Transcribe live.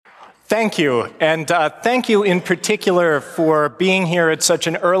Thank you, and thank you in particular for being here at such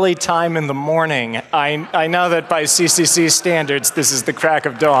an early time in the morning. I know that by CCC standards, this is the crack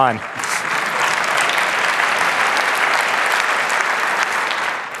of dawn.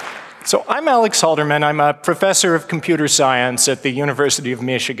 So I'm Alex Halderman. I'm a professor of computer science at the University of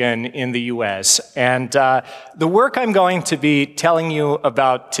Michigan in the US. And the work I'm going to be telling you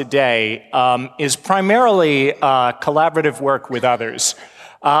about today is primarily collaborative work with others.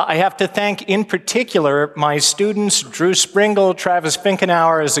 I have to thank, in particular, my students, Drew Springle, Travis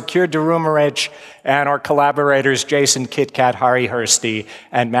Finkenauer, Zakir Darumarich, and our collaborators, Jason Kitkat, Hari Hursty,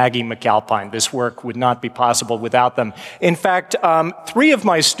 and Maggie McAlpine. This work would not be possible without them. In fact, 3 of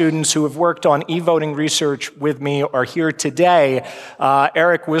my students who have worked on e-voting research with me are here today.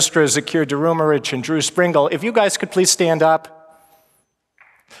 Eric Wistra, Zakir Darumarich, and Drew Springle. If you guys could please stand up.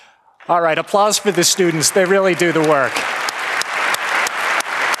 All right, applause for the students. They really do the work.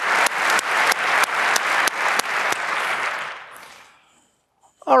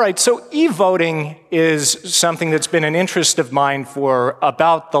 All right, so e-voting is something that's been an interest of mine for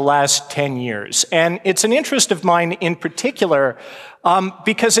about the last 10 years. And it's an interest of mine in particular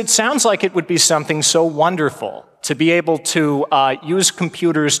because it sounds like it would be something so wonderful to be able to use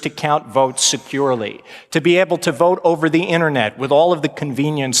computers to count votes securely, to be able to vote over the internet with all of the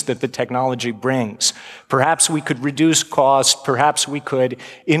convenience that the technology brings. Perhaps we could reduce costs, perhaps we could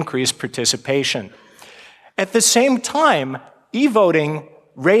increase participation. At the same time, e-voting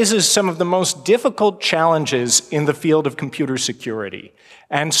raises some of the most difficult challenges in the field of computer security.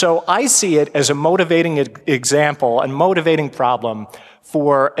 And so I see it as a motivating example and motivating problem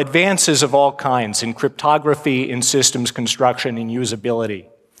for advances of all kinds in cryptography, in systems construction, in usability.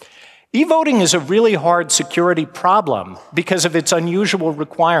 E-voting is a really hard security problem because of its unusual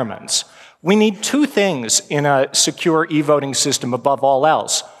requirements. We need 2 things in a secure e-voting system above all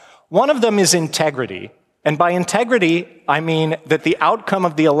else. One of them is integrity. And by integrity, I mean that the outcome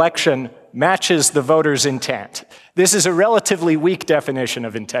of the election matches the voter's intent. This is a relatively weak definition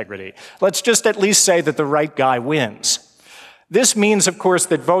of integrity. Let's just at least say that the right guy wins. This means, of course,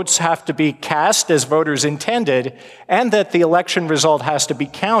 that votes have to be cast as voters intended, and that the election result has to be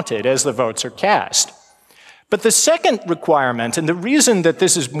counted as the votes are cast. But the second requirement, and the reason that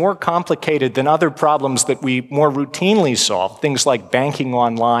this is more complicated than other problems that we more routinely solve, things like banking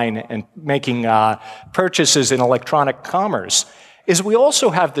online and making purchases in electronic commerce, is we also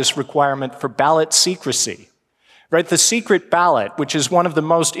have this requirement for ballot secrecy. Right? The secret ballot, which is one of the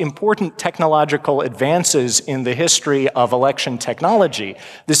most important technological advances in the history of election technology,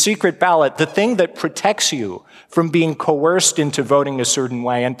 the secret ballot, the thing that protects you from being coerced into voting a certain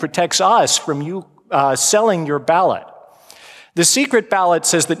way and protects us from you selling your ballot. The secret ballot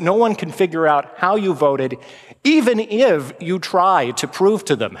says that no one can figure out how you voted, even if you try to prove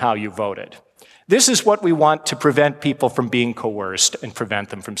to them how you voted. This is what we want to prevent people from being coerced and prevent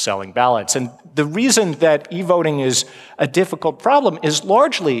them from selling ballots. And the reason that e-voting is a difficult problem is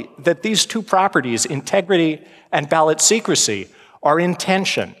largely that these 2 properties, integrity and ballot secrecy, are in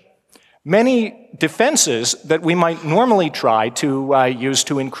tension. Many defenses that we might normally try to use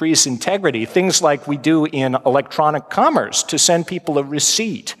to increase integrity, things like we do in electronic commerce to send people a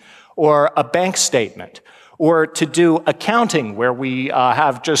receipt or a bank statement, or to do accounting where we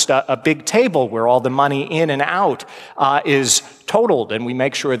have just a big table where all the money in and out is totaled and we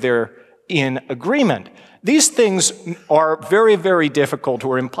make sure they're in agreement. These things are very, very difficult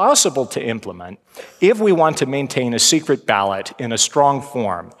or impossible to implement if we want to maintain a secret ballot in a strong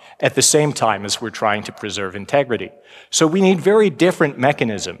form at the same time as we're trying to preserve integrity. So we need very different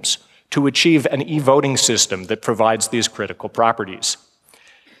mechanisms to achieve an e-voting system that provides these critical properties.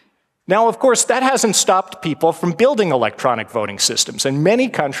 Now, of course, that hasn't stopped people from building electronic voting systems, and many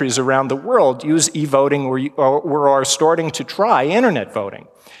countries around the world use e-voting or are starting to try internet voting.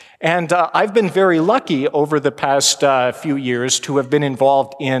 And I've been very lucky over the past few years to have been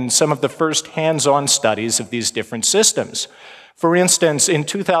involved in some of the first hands-on studies of these different systems. For instance, in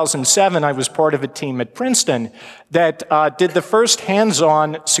 2007, I was part of a team at Princeton that did the first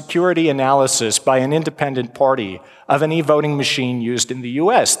hands-on security analysis by an independent party of an e-voting machine used in the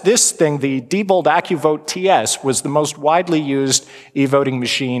US. This thing, the Diebold AccuVote TS, was the most widely used e-voting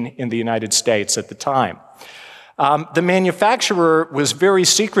machine in the United States at the time. The manufacturer was very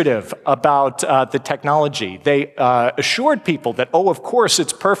secretive about the technology. They assured people that, oh, of course,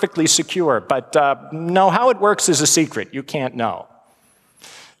 it's perfectly secure, but no, how it works is a secret. You can't know.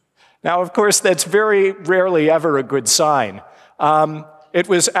 Now, of course, that's very rarely ever a good sign. It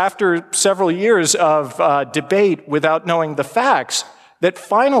was after several years of debate without knowing the facts that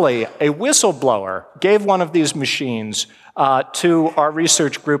finally a whistleblower gave one of these machines to our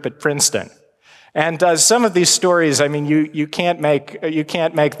research group at Princeton. And some of these stories, I mean, you can't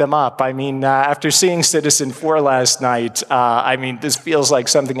make them up. I mean, after seeing Citizen4 last night, I mean, this feels like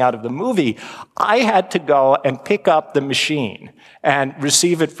something out of the movie. I had to go and pick up the machine and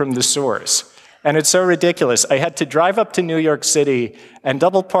receive it from the source. And it's so ridiculous. I had to drive up to New York City and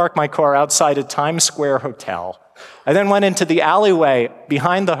double park my car outside a Times Square hotel. I then went into the alleyway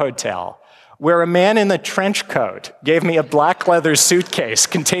behind the hotel, where a man in a trench coat gave me a black leather suitcase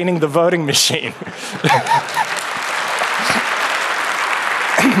containing the voting machine.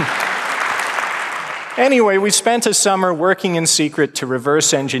 Anyway, we spent a summer working in secret to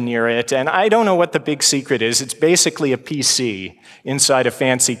reverse engineer it, and I don't know what the big secret is. It's basically a PC inside a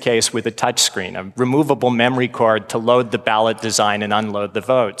fancy case with a touchscreen, a removable memory card to load the ballot design and unload the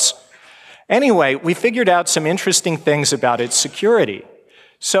votes. Anyway, we figured out some interesting things about its security.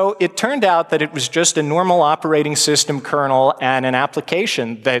 So it turned out that it was just a normal operating system kernel and an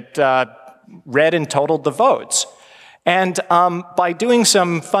application that read and totaled the votes. And by doing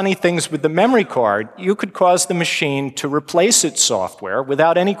some funny things with the memory card, you could cause the machine to replace its software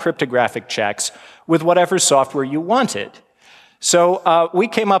without any cryptographic checks with whatever software you wanted. So we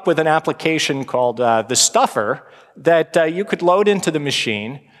came up with an application called the Stuffer that you could load into the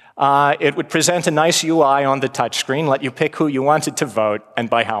machine. It would present a nice UI on the touchscreen, let you pick who you wanted to vote and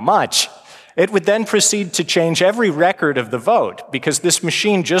by how much. It would then proceed to change every record of the vote, because this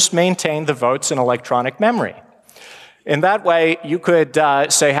machine just maintained the votes in electronic memory. In that way, you could,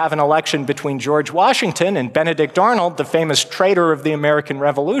 say, have an election between George Washington and Benedict Arnold, the famous traitor of the American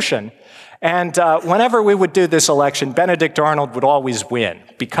Revolution. And whenever we would do this election, Benedict Arnold would always win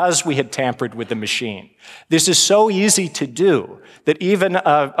because we had tampered with the machine. This is so easy to do that even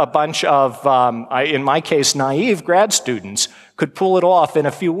a bunch of, in my case, naive grad students could pull it off in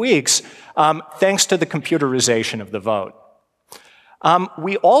a few weeks thanks to the computerization of the vote.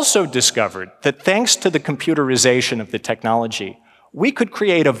 We also discovered that thanks to the computerization of the technology, we could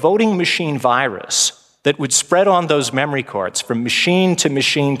create a voting machine virus that would spread on those memory cards from machine to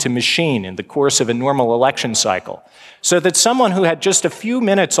machine to machine in the course of a normal election cycle, so that someone who had just a few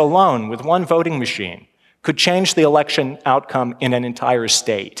minutes alone with one voting machine could change the election outcome in an entire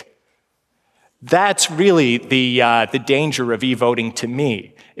state. That's really the danger of e-voting to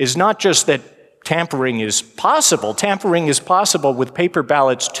me, is not just that tampering is possible with paper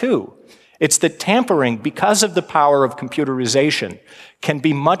ballots too. It's that tampering, because of the power of computerization, can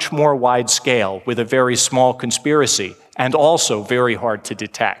be much more wide scale with a very small conspiracy, and also very hard to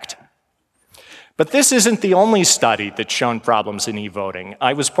detect. But this isn't the only study that's shown problems in e-voting.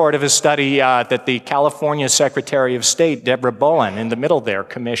 I was part of a study that the California Secretary of State, Deborah Bowen, in the middle there,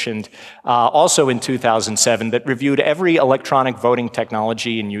 commissioned also in 2007, that reviewed every electronic voting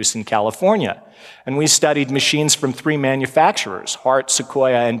technology in use in California. And we studied machines from 3 manufacturers, Hart,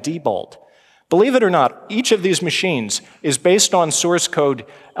 Sequoia, and Diebold. Believe it or not, each of these machines is based on source code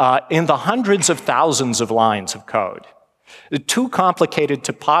in the hundreds of thousands of lines of code. Too complicated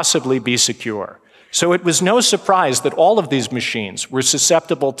to possibly be secure. So it was no surprise that all of these machines were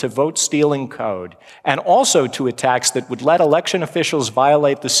susceptible to vote-stealing code, and also to attacks that would let election officials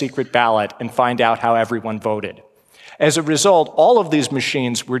violate the secret ballot and find out how everyone voted. As a result, all of these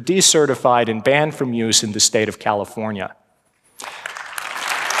machines were decertified and banned from use in the state of California.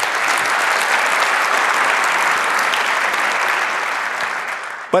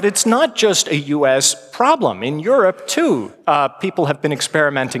 But it's not just a US problem. In Europe, too, people have been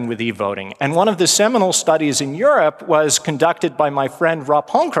experimenting with e-voting. And one of the seminal studies in Europe was conducted by my friend Rob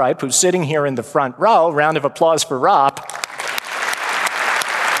Honkrijp, who's sitting here in the front row. Round of applause for Rob.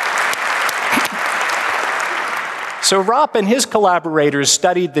 So Rob and his collaborators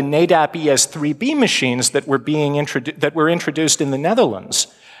studied the NADAP ES3B machines that were introduced in the Netherlands.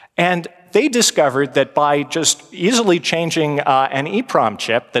 And they discovered that by just easily changing an EEPROM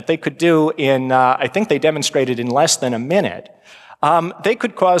chip that they could do in, I think they demonstrated in less than a minute, they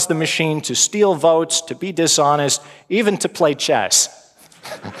could cause the machine to steal votes, to be dishonest, even to play chess.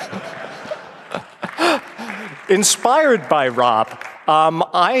 Inspired by Rob,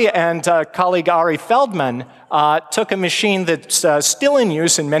 I and colleague Ari Feldman took a machine that's still in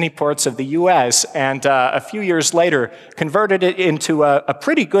use in many parts of the US, and a few years later converted it into a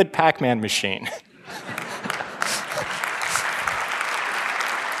pretty good Pac-Man machine.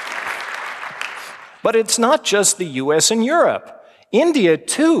 But it's not just the US and Europe. India,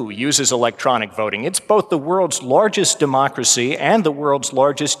 too, uses electronic voting. It's both the world's largest democracy and the world's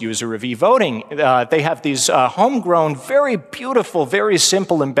largest user of e-voting. They have these homegrown, very beautiful, very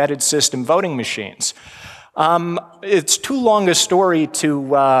simple embedded system voting machines. It's too long a story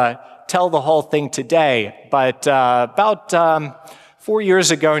to tell the whole thing today, but about 4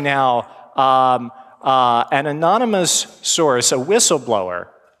 years ago now, an anonymous source, a whistleblower,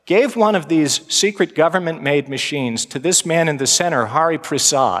 gave one of these secret government-made machines to this man in the center, Hari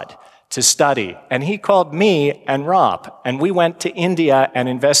Prasad, to study. And he called me and Rob, and we went to India and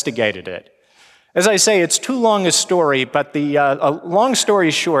investigated it. As I say, it's too long a story, but a long story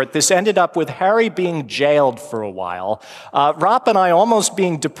short, this ended up with Harry being jailed for a while, Rob and I almost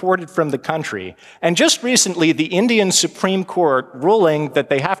being deported from the country, and just recently the Indian Supreme Court ruling that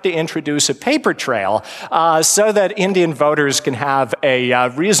they have to introduce a paper trail so that Indian voters can have a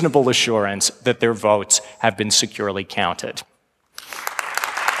reasonable assurance that their votes have been securely counted.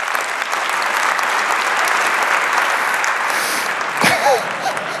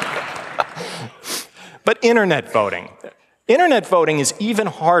 But internet voting. Internet voting is even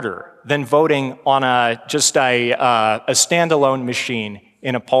harder than voting on just a standalone machine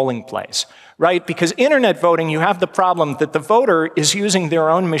in a polling place, right? Because internet voting, you have the problem that the voter is using their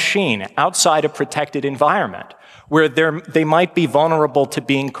own machine outside a protected environment, where they might be vulnerable to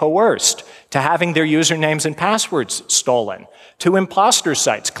being coerced, to having their usernames and passwords stolen, to imposter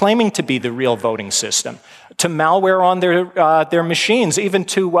sites claiming to be the real voting system, to malware on their machines, even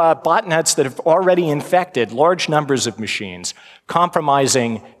to botnets that have already infected large numbers of machines,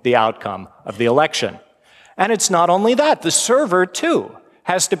 compromising the outcome of the election. And it's not only that, the server, too,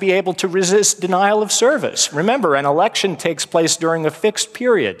 has to be able to resist denial of service. Remember, an election takes place during a fixed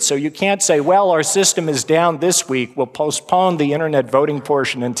period, so you can't say, well, our system is down this week, we'll postpone the internet voting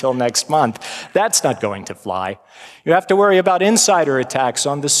portion until next month. That's not going to fly. You have to worry about insider attacks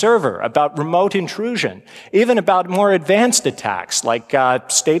on the server, about remote intrusion, even about more advanced attacks like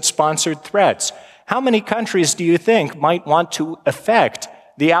state-sponsored threats. How many countries do you think might want to affect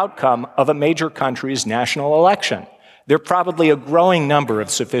the outcome of a major country's national election? There are probably a growing number of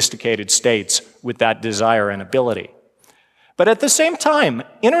sophisticated states with that desire and ability. But at the same time,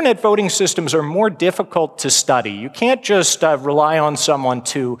 internet voting systems are more difficult to study. You can't just rely on someone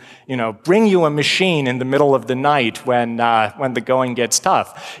to, bring you a machine in the middle of the night when the going gets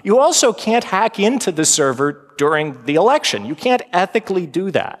tough. You also can't hack into the server during the election. You can't ethically do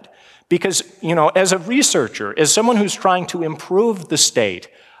that. Because, as a researcher, as someone who's trying to improve the state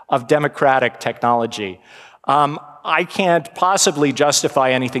of democratic technology, I can't possibly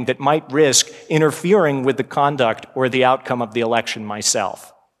justify anything that might risk interfering with the conduct or the outcome of the election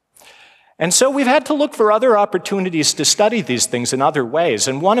myself. And so we've had to look for other opportunities to study these things in other ways.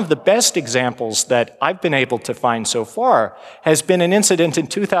 And one of the best examples that I've been able to find so far has been an incident in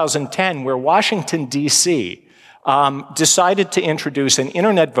 2010 where Washington, D.C., decided to introduce an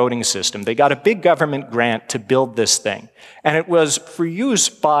internet voting system. They got a big government grant to build this thing. And it was for use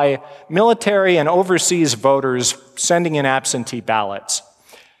by military and overseas voters sending in absentee ballots.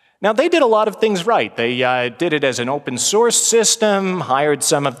 Now, they did a lot of things right. They did it as an open source system, hired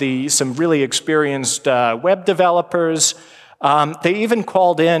some really experienced web developers. They even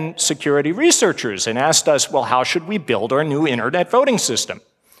called in security researchers and asked us, well, how should we build our new internet voting system?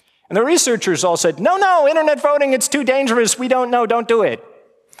 And the researchers all said, no, internet voting, it's too dangerous, we don't know, don't do it.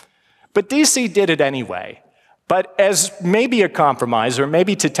 But DC did it anyway. But as maybe a compromise, or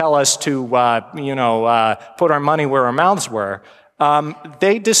maybe to tell us to, put our money where our mouths were,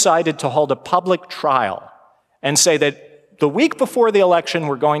 they decided to hold a public trial and say that the week before the election,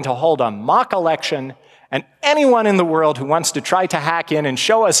 we're going to hold a mock election, and anyone in the world who wants to try to hack in and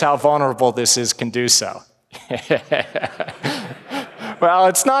show us how vulnerable this is can do so. Well,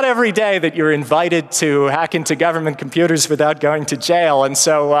 it's not every day that you're invited to hack into government computers without going to jail, and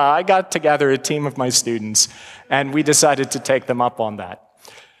so I got together a team of my students, and we decided to take them up on that.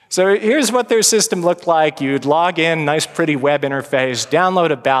 So here's what their system looked like. You'd log in, nice pretty web interface, download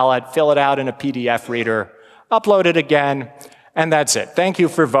a ballot, fill it out in a PDF reader, upload it again, and that's it. Thank you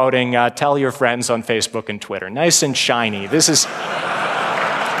for voting. Tell your friends on Facebook and Twitter. Nice and shiny. This is...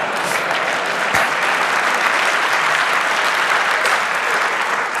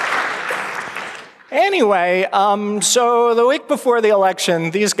 Anyway, so the week before the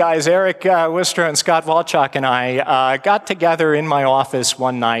election, these guys, Eric Worcester and Scott Walchuk and I, got together in my office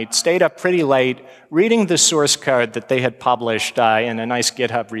one night, stayed up pretty late, reading the source code that they had published in a nice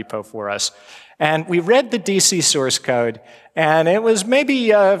GitHub repo for us. And we read the DC source code, and it was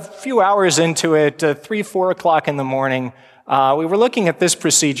maybe a few hours into it, 3, 4 o'clock in the morning. We were looking at this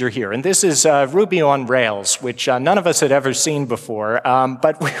procedure here, and this is Ruby on Rails, which none of us had ever seen before,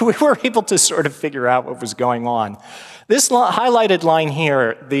 but we were able to sort of figure out what was going on. This highlighted line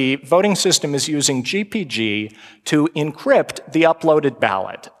here, the voting system is using GPG to encrypt the uploaded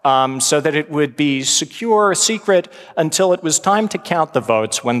ballot so that it would be secure, secret, until it was time to count the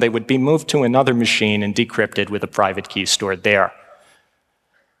votes, when they would be moved to another machine and decrypted with a private key stored there.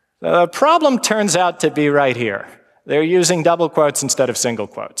 The problem turns out to be right here. They're using double quotes instead of single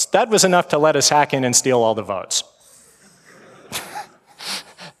quotes. That was enough to let us hack in and steal all the votes.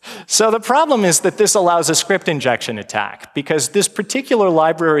 So the problem is that this allows a script injection attack, because this particular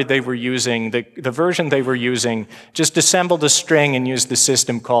library they were using, the version they were using, just assembled a string and used the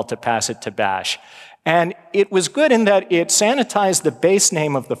system call to pass it to bash. And it was good in that it sanitized the base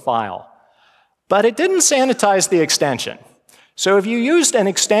name of the file, but it didn't sanitize the extension. So if you used an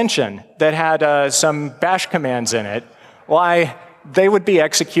extension that had some bash commands in it, why, they would be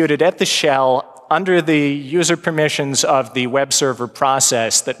executed at the shell under the user permissions of the web server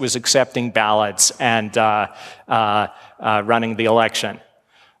process that was accepting ballots and running the election.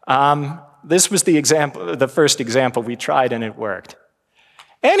 This was the first example we tried, and it worked.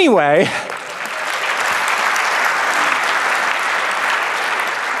 Anyway,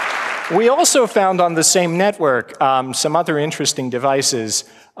 we also found on the same network some other interesting devices,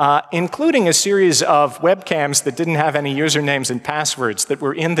 including a series of webcams that didn't have any usernames and passwords that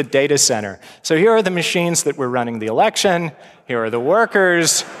were in the data center. So here are the machines that were running the election. Here are the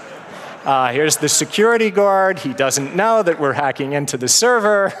workers. Here's the security guard. He doesn't know that we're hacking into the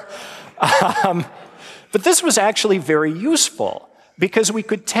server. But this was actually very useful, because we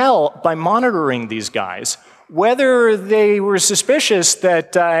could tell by monitoring these guys whether they were suspicious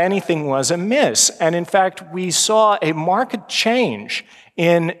that anything was amiss. And in fact, we saw a marked change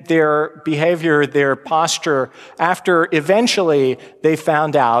in their behavior, their posture, after eventually they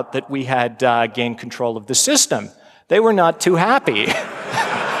found out that we had gained control of the system. They were not too happy.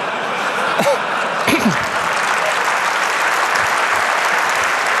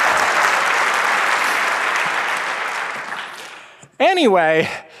 Anyway,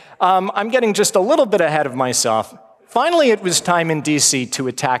 I'm getting just a little bit ahead of myself. Finally, it was time in DC to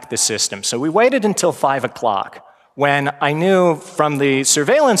attack the system. So we waited until 5 o'clock, when I knew from the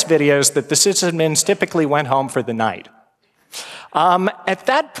surveillance videos that the sysadmins typically went home for the night. At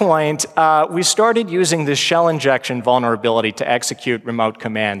that point, we started using this shell injection vulnerability to execute remote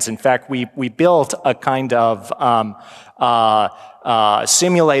commands. In fact, we built a kind of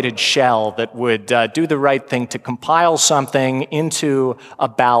simulated shell that would do the right thing to compile something into a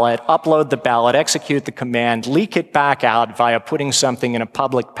ballot, upload the ballot, execute the command, leak it back out via putting something in a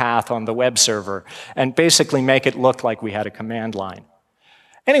public path on the web server, and basically make it look like we had a command line.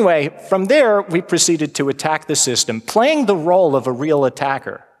 Anyway, from there, we proceeded to attack the system, playing the role of a real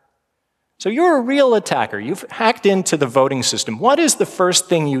attacker. So you're a real attacker. You've hacked into the voting system. What is the first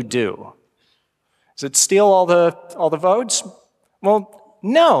thing you do? Is it steal all the votes? Well,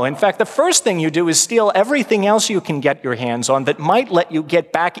 no. In fact, the first thing you do is steal everything else you can get your hands on that might let you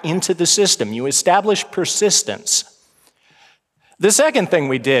get back into the system. You establish persistence. The second thing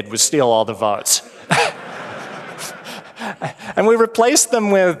we did was steal all the votes. And we replaced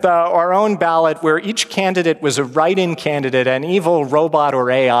them with our own ballot, where each candidate was a write-in candidate, an evil robot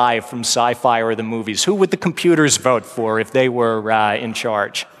or AI from sci-fi or the movies. Who would the computers vote for if they were in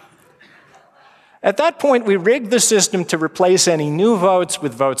charge? At that point, we rigged the system to replace any new votes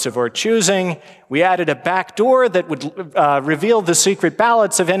with votes of our choosing. We added a backdoor that would reveal the secret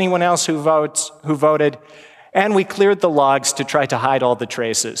ballots of anyone else who voted. And we cleared the logs to try to hide all the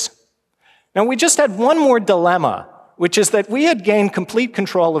traces. Now, we just had one more dilemma, which is that we had gained complete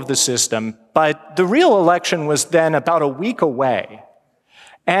control of the system, but the real election was then about a week away.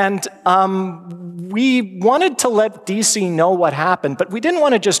 And we wanted to let DC know what happened, but we didn't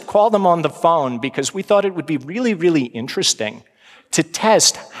want to just call them on the phone, because we thought it would be really, really interesting to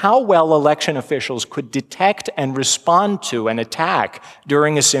test how well election officials could detect and respond to an attack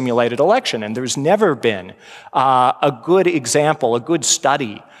during a simulated election. And there's never been a good example, a good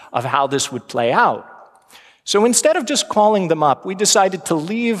study of how this would play out. So instead of just calling them up, we decided to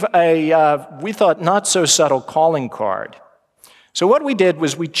leave a, we thought, not so subtle calling card. So what we did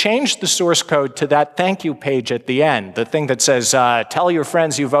was we changed the source code to that thank you page at the end, the thing that says, tell your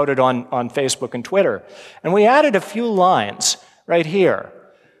friends you voted on Facebook and Twitter. And we added a few lines right here.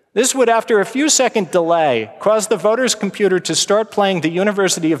 This would, after a few second delay, cause the voter's computer to start playing the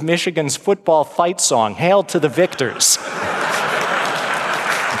University of Michigan's football fight song, Hail to the Victors.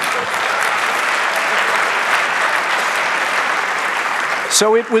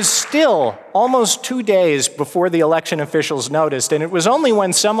 So it was still almost 2 days before the election officials noticed, and it was only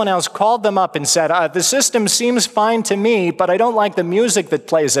when someone else called them up and said, the system seems fine to me, but I don't like the music that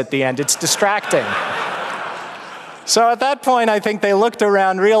plays at the end. It's distracting. So at that point, I think they looked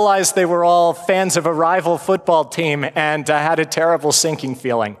around, realized they were all fans of a rival football team, and had a terrible sinking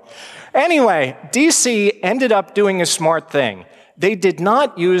feeling. Anyway, DC ended up doing a smart thing. They did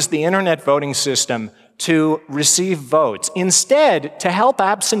not use the internet voting system to receive votes. Instead, to help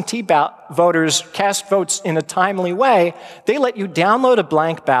absentee voters cast votes in a timely way, they let you download a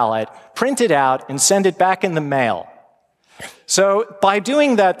blank ballot, print it out, and send it back in the mail. So by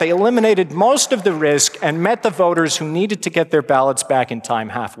doing that, they eliminated most of the risk and met the voters who needed to get their ballots back in time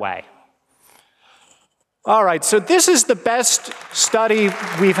halfway. All right, so this is the best study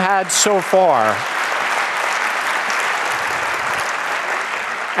we've had so far.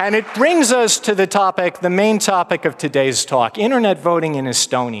 And it brings us to the topic, the main topic of today's talk, internet voting in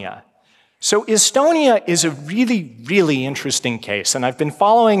Estonia. So Estonia is a really, really interesting case, and I've been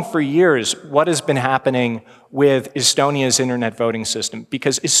following for years what has been happening with Estonia's internet voting system,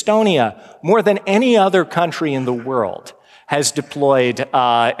 because Estonia, more than any other country in the world, has deployed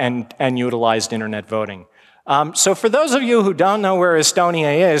and utilized internet voting. So for those of you who don't know where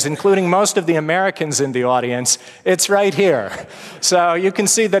Estonia is, including most of the Americans in the audience, it's right here. So you can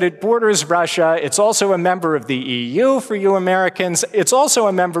see that it borders Russia. It's also a member of the EU for you Americans. It's also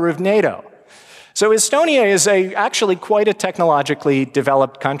a member of NATO. So Estonia is actually quite a technologically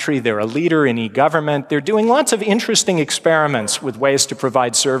developed country. They're a leader in e-government. They're doing lots of interesting experiments with ways to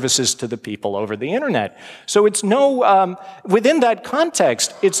provide services to the people over the internet. So it's within that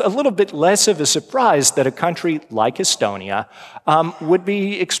context, it's a little bit less of a surprise that a country like Estonia would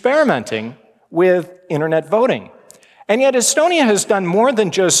be experimenting with internet voting. And yet Estonia has done more than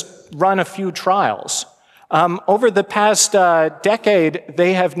just run a few trials. Over the past decade,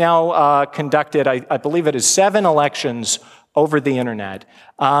 they have now conducted, I believe it is 7 elections over the internet,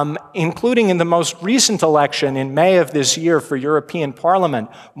 including in the most recent election in May of this year for European Parliament,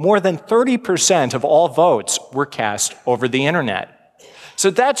 more than 30% of all votes were cast over the internet.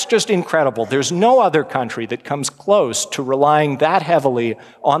 So that's just incredible. There's no other country that comes close to relying that heavily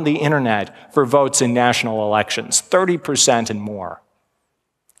on the internet for votes in national elections, 30% and more.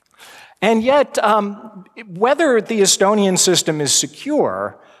 And yet, whether the Estonian system is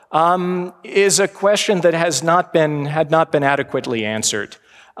secure is a question that had not been adequately answered.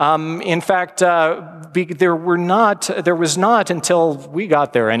 In fact, there was not until we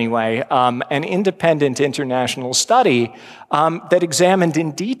got there anyway, an independent international study that examined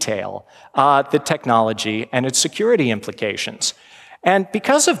in detail the technology and its security implications. And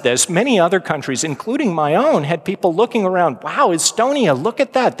because of this, many other countries, including my own, had people looking around, wow, Estonia, look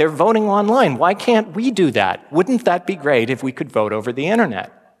at that, they're voting online. Why can't we do that? Wouldn't that be great if we could vote over the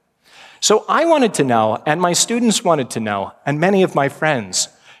internet? So I wanted to know, and my students wanted to know, and many of my friends,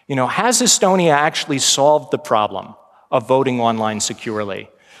 has Estonia actually solved the problem of voting online securely?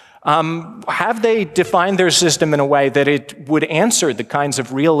 Have they defined their system in a way that it would answer the kinds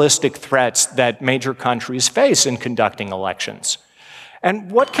of realistic threats that major countries face in conducting elections?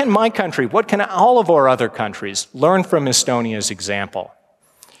 And what can my country, what can all of our other countries learn from Estonia's example?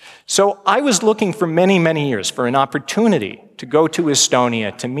 So I was looking for many, many years for an opportunity to go to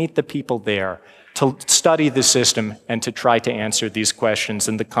Estonia, to meet the people there, to study the system, and to try to answer these questions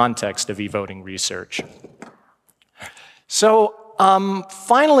in the context of e-voting research. So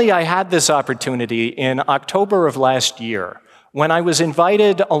finally, I had this opportunity in October of last year when I was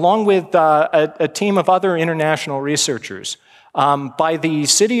invited, along with a team of other international researchers, by the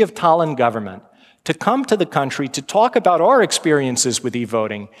City of Tallinn government to come to the country to talk about our experiences with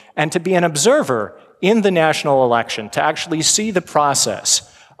e-voting and to be an observer in the national election, to actually see the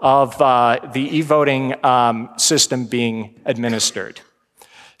process of the e-voting system being administered.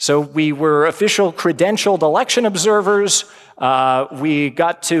 So we were official credentialed election observers. We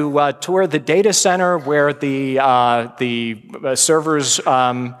got to tour the data center where the servers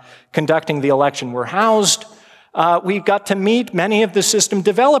conducting the election were housed. We got to meet many of the system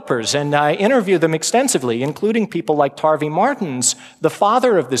developers and interview them extensively, including people like Tarvi Martins, the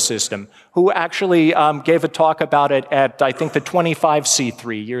father of the system, who actually gave a talk about it at, I think, the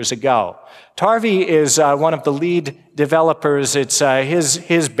 25C3 years ago. Tarvi is one of the lead developers. It's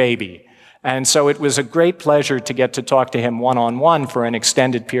his baby. And so it was a great pleasure to get to talk to him one-on-one for an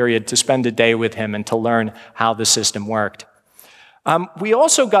extended period, to spend a day with him and to learn how the system worked. We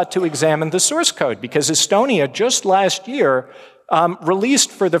also got to examine the source code because Estonia just last year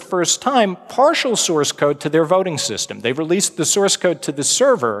released for the first time partial source code to their voting system. They released the source code to the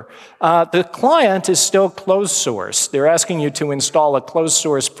server. The client is still closed source. They're asking you to install a closed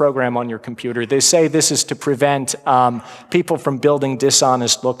source program on your computer. They say this is to prevent people from building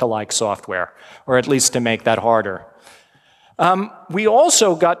dishonest lookalike software, or at least to make that harder. We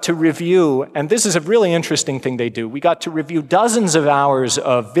also got to review, and this is a really interesting thing they do, we got to review dozens of hours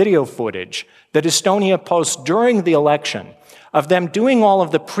of video footage that Estonia posts during the election, of them doing all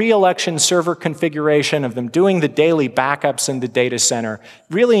of the pre-election server configuration, of them doing the daily backups in the data center.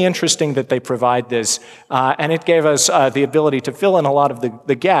 Really interesting that they provide this, and it gave us the ability to fill in a lot of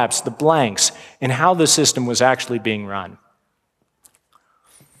the gaps, the blanks, in how the system was actually being run.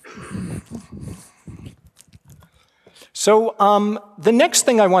 So the next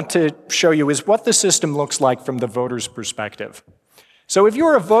thing I want to show you is what the system looks like from the voter's perspective. So if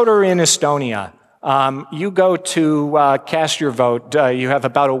you're a voter in Estonia, you go to cast your vote. You have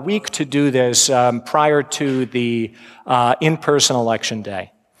about a week to do this prior to the in-person election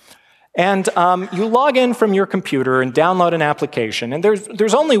day. And you log in from your computer and download an application. And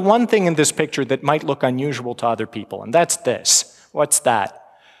there's only one thing in this picture that might look unusual to other people, and that's this. What's that?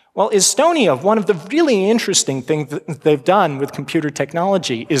 Well, Estonia, one of the really interesting things that they've done with computer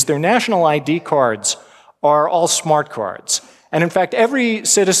technology is their national ID cards are all smart cards. And in fact, every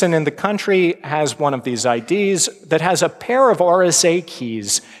citizen in the country has one of these IDs that has a pair of RSA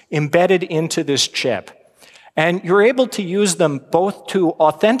keys embedded into this chip. And you're able to use them both to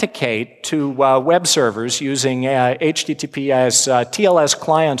authenticate to web servers using HTTPS TLS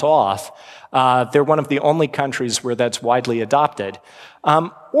client auth. They're one of the only countries where that's widely adopted.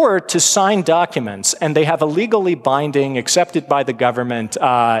 Or to sign documents, and they have a legally binding, accepted by the government,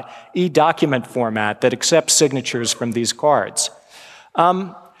 e-document format that accepts signatures from these cards.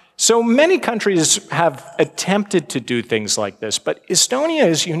 So many countries have attempted to do things like this, but Estonia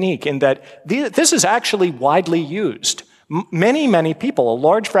is unique in that this is actually widely used. Many, many people, a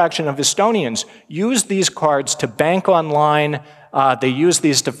large fraction of Estonians, use these cards to bank online. They use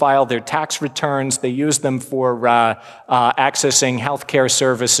these to file their tax returns. They use them for accessing healthcare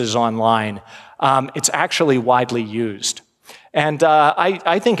services online. It's actually widely used. And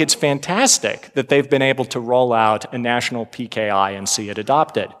I think it's fantastic that they've been able to roll out a national PKI and see it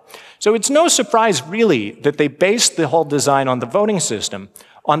adopted. So it's no surprise, really, that they based the whole design on the voting system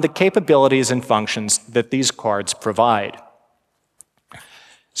on the capabilities and functions that these cards provide.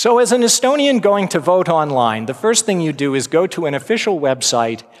 So as an Estonian going to vote online, the first thing you do is go to an official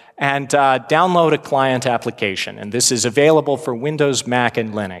website and download a client application. And this is available for Windows, Mac,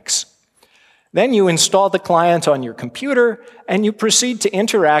 and Linux. Then you install the client on your computer, and you proceed to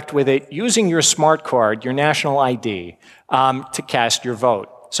interact with it using your smart card, your national ID, to cast your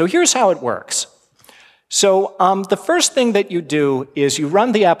vote. So here's how it works. So the first thing that you do is you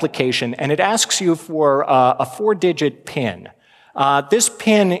run the application, and it asks you for a 4-digit PIN. This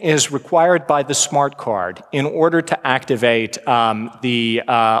PIN is required by the smart card in order to activate the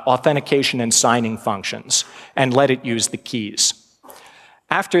authentication and signing functions and let it use the keys.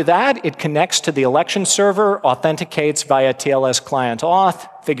 After that, it connects to the election server, authenticates via TLS client auth,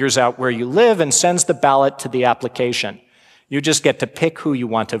 figures out where you live, and sends the ballot to the application. You just get to pick who you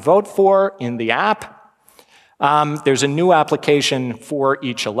want to vote for in the app. There's a new application for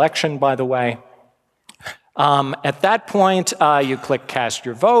each election, by the way. At that point, you click Cast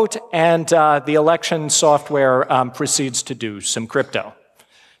Your Vote, and the election software proceeds to do some crypto.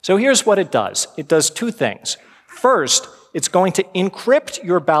 So here's what it does. It does two things. First, it's going to encrypt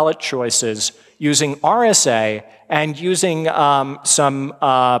your ballot choices using RSA and using some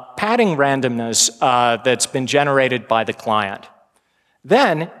padding randomness that's been generated by the client.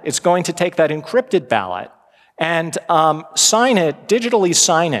 Then it's going to take that encrypted ballot and digitally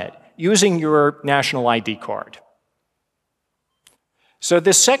sign it, using your national ID card. So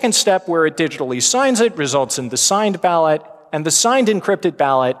this second step where it digitally signs it results in the signed ballot, and the signed encrypted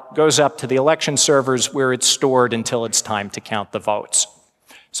ballot goes up to the election servers where it's stored until it's time to count the votes.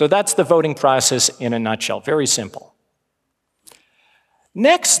 So that's the voting process in a nutshell, very simple.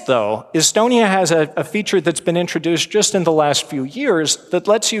 Next, though, Estonia has a feature that's been introduced just in the last few years that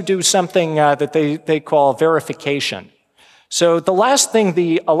lets you do something that they call verification. So the last thing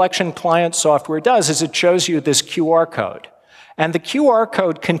the election client software does is it shows you this QR code. And the QR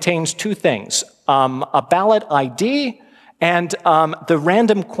code contains two things, a ballot ID and the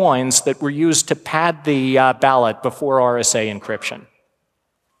random coins that were used to pad the ballot before RSA encryption.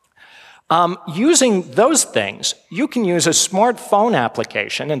 Using those things, you can use a smartphone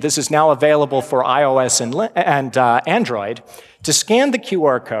application, and this is now available for iOS and Android, to scan the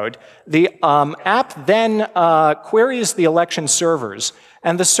QR code. The app then queries the election servers,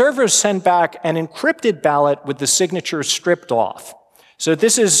 and the servers send back an encrypted ballot with the signature stripped off. So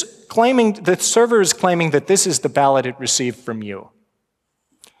this is the server is claiming that this is the ballot it received from you.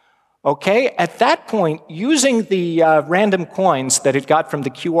 Okay, at that point, using the random coins that it got from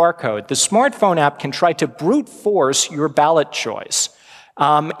the QR code, the smartphone app can try to brute force your ballot choice.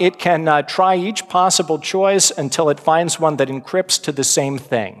 It can try each possible choice until it finds one that encrypts to the same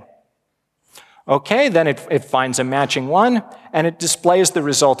thing. Okay, then it finds a matching one, and it displays the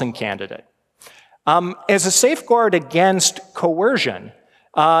resulting candidate. As a safeguard against coercion,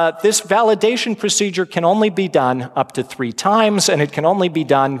 this validation procedure can only be done up to 3 times, and it can only be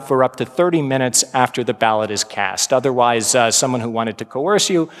done for up to 30 minutes after the ballot is cast. Otherwise, someone who wanted to coerce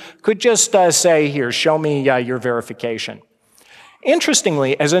you could just say, here, show me your verification.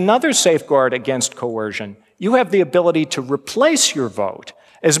 Interestingly, as another safeguard against coercion, you have the ability to replace your vote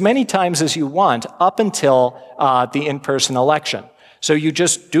as many times as you want up until the in-person election. So you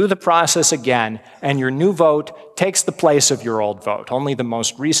just do the process again, and your new vote takes the place of your old vote. Only the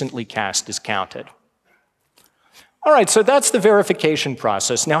most recently cast is counted. All right, so that's the verification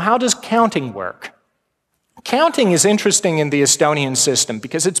process. Now, how does counting work? Counting is interesting in the Estonian system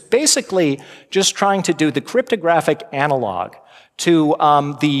because it's basically just trying to do the cryptographic analog to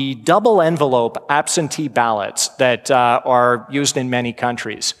the double envelope absentee ballots that are used in many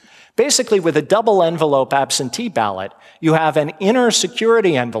countries. Basically, with a double envelope absentee ballot, you have an inner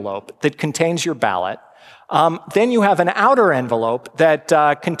security envelope that contains your ballot. Then you have an outer envelope that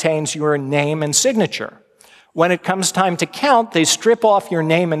contains your name and signature. When it comes time to count, they strip off your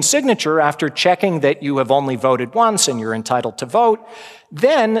name and signature after checking that you have only voted once and you're entitled to vote.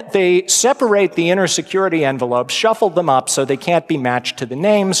 Then they separate the inner security envelopes, shuffle them up so they can't be matched to the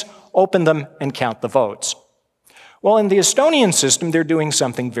names, open them, and count the votes. Well, in the Estonian system, they're doing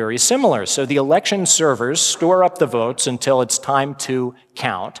something very similar. So the election servers store up the votes until it's time to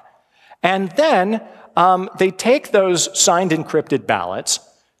count. And then they take those signed encrypted ballots,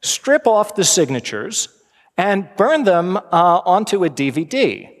 strip off the signatures, and burn them onto a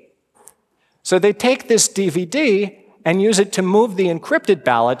DVD. So they take this DVD and use it to move the encrypted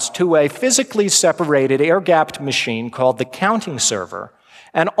ballots to a physically separated air-gapped machine called the counting server.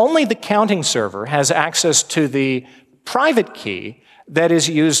 And only the counting server has access to the private key that is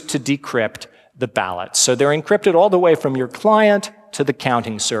used to decrypt the ballots. So they're encrypted all the way from your client to the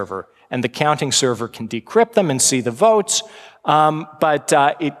counting server. And the counting server can decrypt them and see the votes, but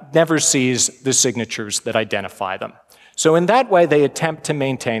it never sees the signatures that identify them. So in that way, they attempt to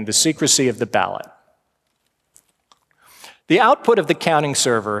maintain the secrecy of the ballot. The output of the counting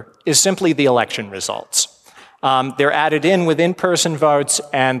server is simply the election results. They're added in with in-person votes,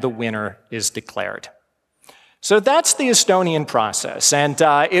 and the winner is declared. So that's the Estonian process, and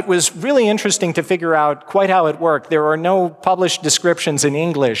it was really interesting to figure out quite how it worked. There are no published descriptions in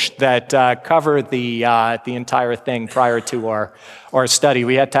English that cover the entire thing prior to our study.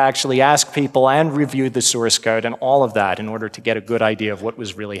 We had to actually ask people and review the source code and all of that in order to get a good idea of what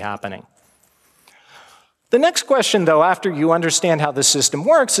was really happening. The next question, though, after you understand how the system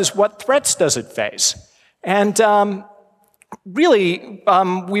works, is what threats does it face? And really,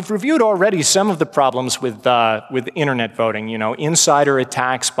 we've reviewed already some of the problems with internet voting. You know, insider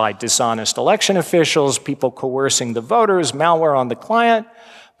attacks by dishonest election officials, people coercing the voters, malware on the client.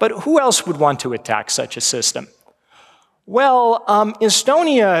 But who else would want to attack such a system? Well,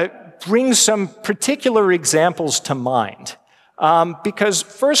 Estonia brings some particular examples to mind. Because,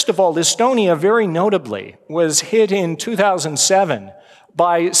 first of all, Estonia, very notably, was hit in 2007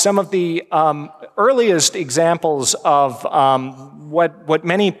 by some of the earliest examples of what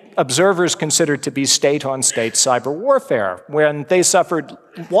many observers considered to be state-on-state cyber warfare, when they suffered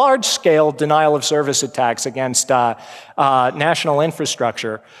large-scale denial-of-service attacks against national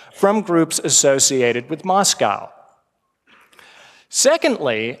infrastructure from groups associated with Moscow.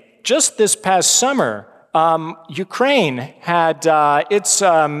 Secondly, just this past summer, Ukraine had its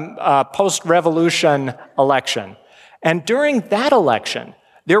post-revolution election. And during that election,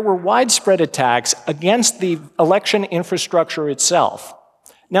 there were widespread attacks against the election infrastructure itself.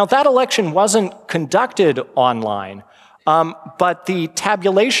 Now, that election wasn't conducted online, but the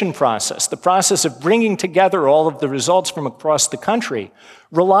tabulation process, the process of bringing together all of the results from across the country,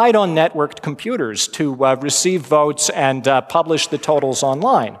 relied on networked computers to receive votes and publish the totals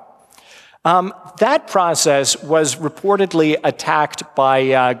online. That process was reportedly attacked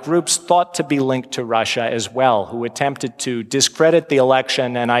by groups thought to be linked to Russia as well, who attempted to discredit the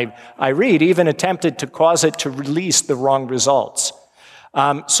election, and I read, even attempted to cause it to release the wrong results.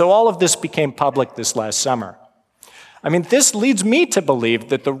 So all of this became public this last summer. I mean, this leads me to believe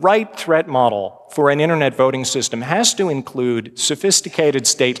that the right threat model for an internet voting system has to include sophisticated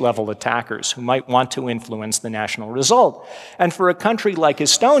state-level attackers who might want to influence the national result. And for a country like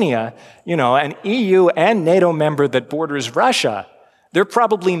Estonia, you know, an EU and NATO member that borders Russia, There are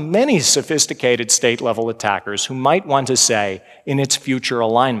probably many sophisticated state-level attackers who might want to say in its future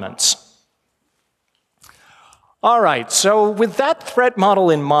alignments. All right, so with that threat model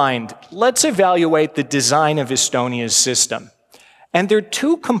in mind, let's evaluate the design of Estonia's system. And there are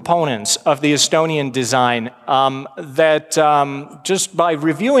two components of the Estonian design that, just by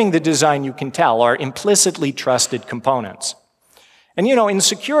reviewing the design you can tell, are implicitly trusted components. And you know, in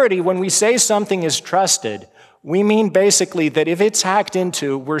security, when we say something is trusted, we mean basically that if it's hacked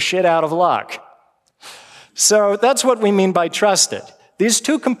into, we're shit out of luck. So that's what we mean by trusted. These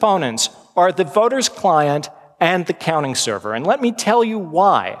two components are the voter's client and the counting server. And let me tell you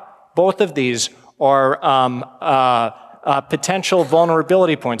why both of these are potential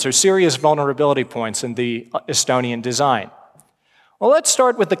vulnerability points or serious vulnerability points in the Estonian design. Well, let's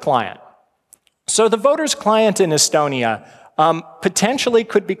start with the client. So the voter's client in Estonia potentially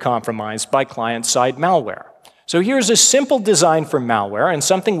could be compromised by client-side malware. So here's a simple design for malware and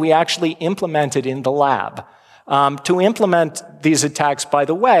something we actually implemented in the lab. To implement these attacks, by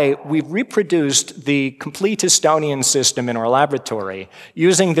the way, we've reproduced the complete Estonian system in our laboratory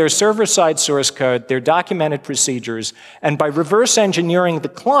using their server-side source code, their documented procedures, and by reverse engineering the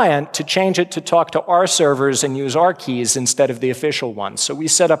client to change it to talk to our servers and use our keys instead of the official ones. So we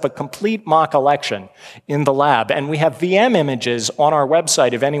set up a complete mock election in the lab, and we have VM images on our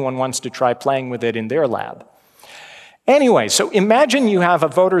website if anyone wants to try playing with it in their lab. Anyway, so imagine you have a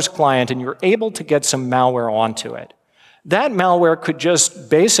voter's client and you're able to get some malware onto it. That malware could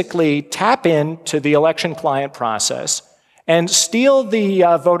just basically tap into the election client process and steal the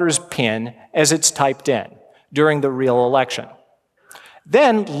voter's PIN as it's typed in during the real election.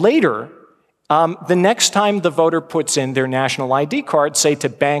 Then later, the next time the voter puts in their national ID card, say to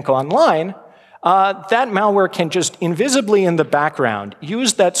bank online, that malware can just invisibly in the background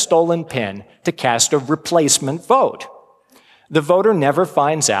use that stolen PIN to cast a replacement vote. The voter never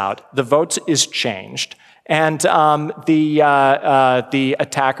finds out, the vote is changed, and the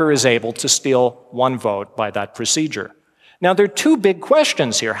attacker is able to steal one vote by that procedure. Now, there are two big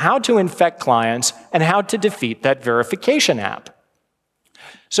questions here: how to infect clients and how to defeat that verification app.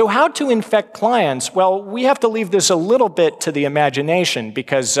 So how to infect clients? Well, we have to leave this a little bit to the imagination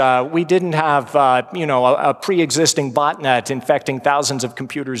because we didn't have a pre-existing botnet infecting thousands of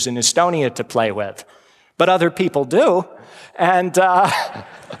computers in Estonia to play with. But other people do. And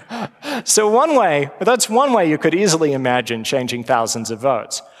so that's one way you could easily imagine changing thousands of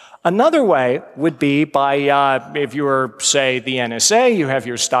votes. Another way would be by, if you were, say, the NSA, you have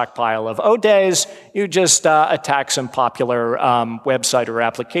your stockpile of O-days, you just attack some popular website or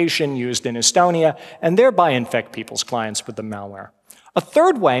application used in Estonia, and thereby infect people's clients with the malware. A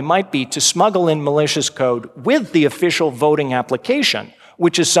third way might be to smuggle in malicious code with the official voting application,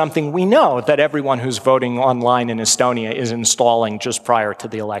 which is something we know that everyone who's voting online in Estonia is installing just prior to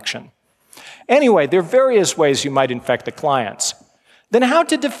the election. Anyway, there are various ways you might infect the clients. Then how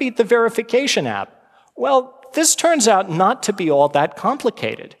to defeat the verification app? Well, this turns out not to be all that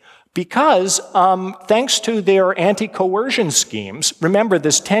complicated because thanks to their anti-coercion schemes, remember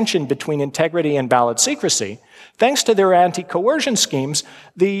this tension between integrity and ballot secrecy, thanks to their anti-coercion schemes,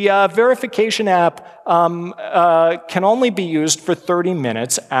 the verification app can only be used for 30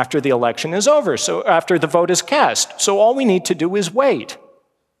 minutes after the election is over, so after the vote is cast. So all we need to do is wait.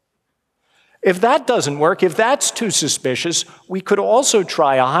 If that doesn't work, if that's too suspicious, we could also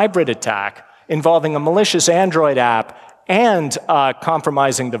try a hybrid attack involving a malicious Android app and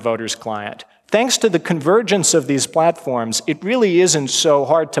compromising the voter's client. Thanks to the convergence of these platforms, it really isn't so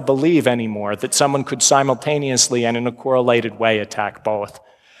hard to believe anymore that someone could simultaneously and in a correlated way attack both.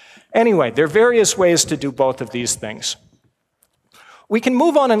 Anyway, there are various ways to do both of these things. We can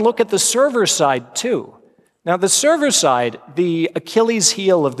move on and look at the server side too. Now, the server side, the Achilles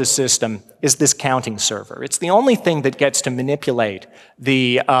heel of the system, is this counting server. It's the only thing that gets to manipulate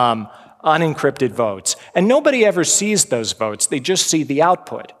the unencrypted votes. And nobody ever sees those votes, they just see the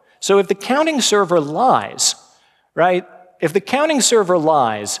output. So if the counting server lies, right, if the counting server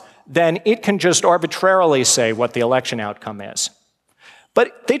lies, then it can just arbitrarily say what the election outcome is.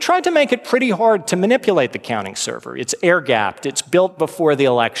 But they tried to make it pretty hard to manipulate the counting server. It's air-gapped, it's built before the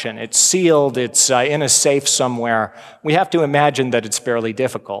election, it's sealed, it's in a safe somewhere. We have to imagine that it's fairly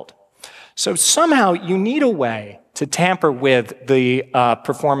difficult. So somehow you need a way to tamper with the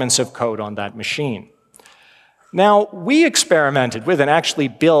performance of code on that machine. Now, we experimented with and actually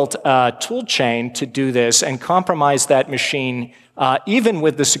built a tool chain to do this and compromise that machine even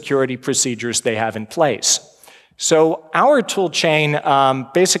with the security procedures they have in place. So our tool chain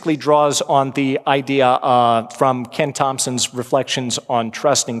basically draws on the idea from Ken Thompson's reflections on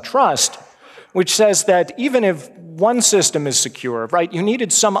trusting trust, which says that even if one system is secure, right, you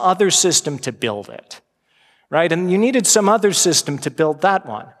needed some other system to build it, right? And you needed some other system to build that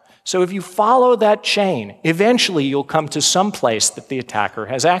one. So if you follow that chain, eventually you'll come to some place that the attacker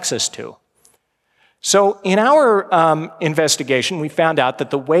has access to. So in our investigation, we found out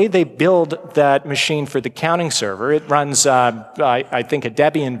that the way they build that machine for the counting server, it runs, I think, a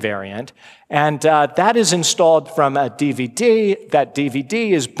Debian variant, and that is installed from a DVD. That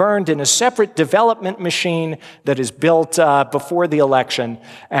DVD is burned in a separate development machine that is built before the election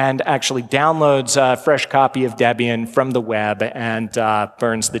and actually downloads a fresh copy of Debian from the web and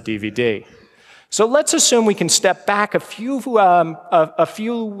burns the DVD. So let's assume we can step back a few levels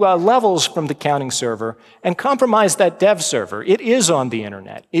from the counting server and compromise that dev server. It is on the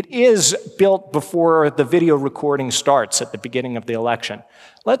internet. It is built before the video recording starts at the beginning of the election.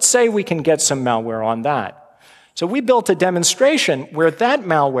 Let's say we can get some malware on that. So we built a demonstration where that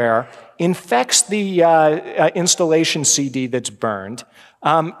malware infects the installation CD that's burned,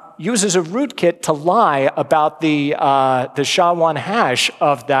 uses a rootkit to lie about the SHA-1 hash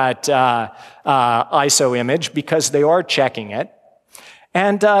of that ISO image because they are checking it.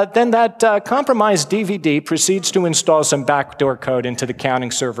 And then that compromised DVD proceeds to install some backdoor code into the counting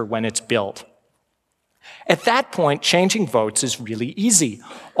server when it's built. At that point, changing votes is really easy.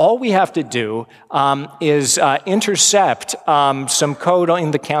 All we have to do is intercept some code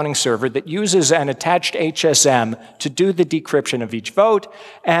in the counting server that uses an attached HSM to do the decryption of each vote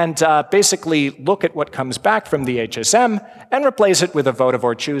and basically look at what comes back from the HSM and replace it with a vote of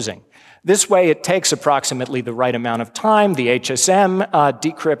our choosing. This way, it takes approximately the right amount of time. The HSM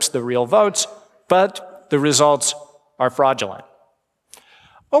decrypts the real votes, but the results are fraudulent.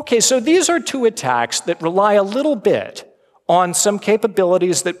 Okay, so these are two attacks that rely a little bit on some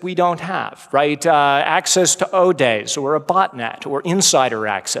capabilities that we don't have, right? Access to ODays or a botnet or insider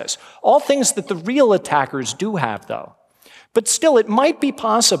access. All things that the real attackers do have, though. But still, it might be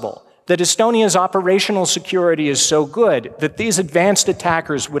possible that Estonia's operational security is so good that these advanced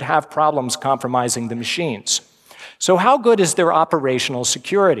attackers would have problems compromising the machines. So how good is their operational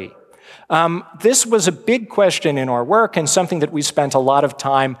security? This was a big question in our work and something that we spent a lot of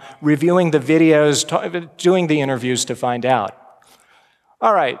time reviewing the videos, doing the interviews to find out.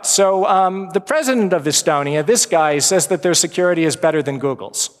 All right, so the president of Estonia, this guy, says that their security is better than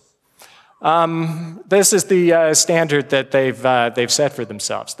Google's. This is the standard that they've set for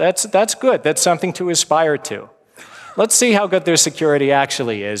themselves. That's good. That's something to aspire to. Let's see how good their security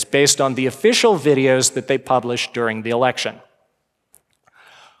actually is based on the official videos that they published during the election.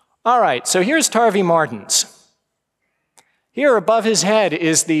 All right, so here's Tarvi Martins. Here above his head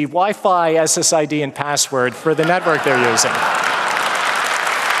is the Wi-Fi SSID and password for the network they're using.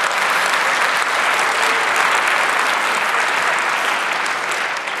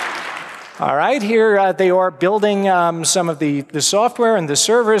 All right, here they are building some of the software and the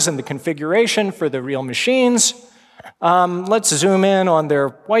servers and the configuration for the real machines. Let's zoom in on their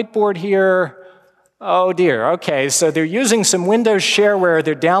whiteboard here. Oh dear, okay, so they're using some Windows shareware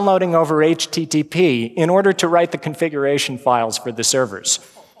they're downloading over HTTP in order to write the configuration files for the servers.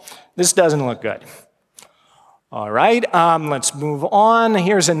 This doesn't look good. All right, let's move on.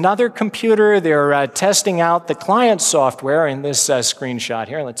 Here's another computer. They're testing out the client software in this screenshot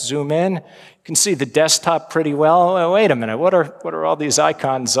here. Let's zoom in. You can see the desktop pretty well. Oh, wait a minute, what are all these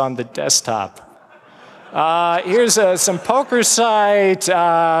icons on the desktop? Here's some poker site,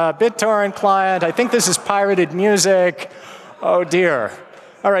 BitTorrent client. I think this is pirated music. Oh dear.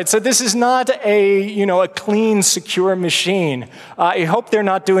 All right, so this is not a clean, secure machine. I hope they're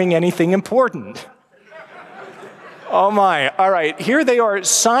not doing anything important. Oh my, all right, here they are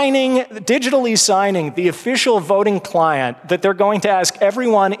digitally signing the official voting client that they're going to ask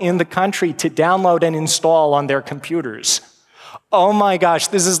everyone in the country to download and install on their computers. Oh my gosh,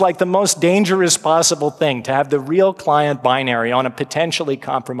 this is like the most dangerous possible thing, to have the real client binary on a potentially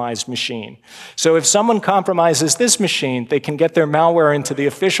compromised machine. So if someone compromises this machine, they can get their malware into the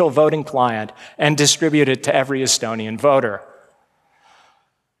official voting client and distribute it to every Estonian voter.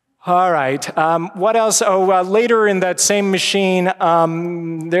 All right, what else? Oh, later in that same machine,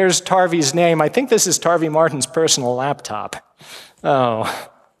 there's Tarvi's name. I think this is Tarvi Martin's personal laptop. Oh.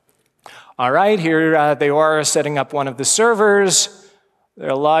 All right, here they are setting up one of the servers.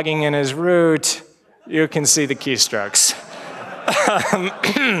 They're logging in as root. You can see the keystrokes.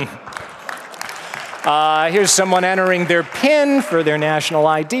 Here's someone entering their PIN for their national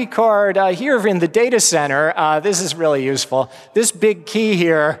ID card. Here in the data center, this is really useful. This big key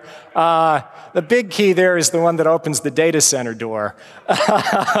here, the big key there is the one that opens the data center door.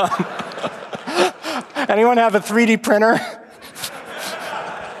 Anyone have a 3D printer?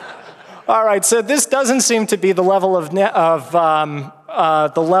 All right, so this doesn't seem to be the level of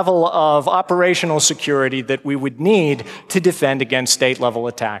operational security that we would need to defend against state-level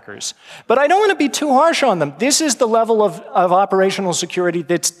attackers. But I don't want to be too harsh on them. This is the level of operational security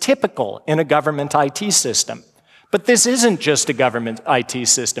that's typical in a government IT system. But this isn't just a government IT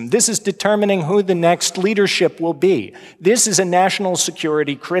system. This is determining who the next leadership will be. This is a national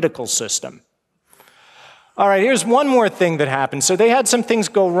security critical system. All right, here's one more thing that happened. So they had some things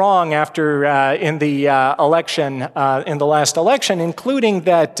go wrong after in the election, in the last election, including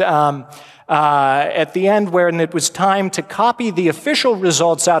that at the end, when it was time to copy the official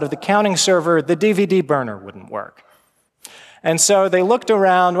results out of the counting server, the DVD burner wouldn't work. And so they looked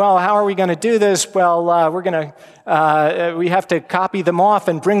around, well, how are we going to do this? Well, we have to copy them off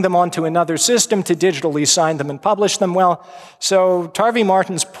and bring them onto another system to digitally sign them and publish them. Well, so Tarvi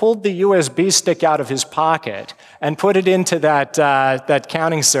Martens pulled the USB stick out of his pocket and put it into that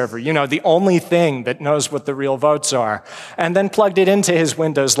counting server, you know, the only thing that knows what the real votes are, and then plugged it into his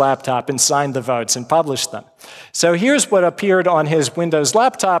Windows laptop and signed the votes and published them. So here's what appeared on his Windows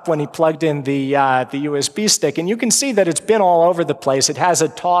laptop when he plugged in the USB stick, and you can see that it's been all over the place. It has a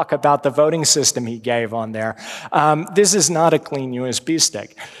talk about the voting system he gave on there. This is not a clean USB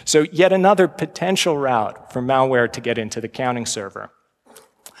stick. So yet another potential route for malware to get into the counting server.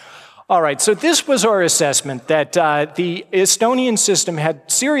 All right, so this was our assessment that the Estonian system had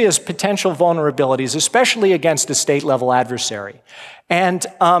serious potential vulnerabilities, especially against a state-level adversary. And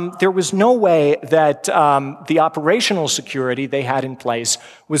there was no way that the operational security they had in place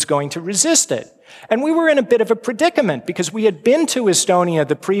was going to resist it. And we were in a bit of a predicament because we had been to Estonia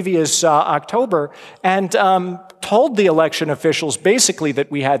the previous October and told the election officials basically that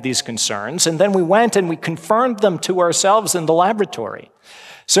we had these concerns, and then we went and we confirmed them to ourselves in the laboratory.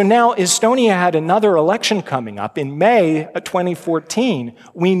 So now Estonia had another election coming up in May of 2014.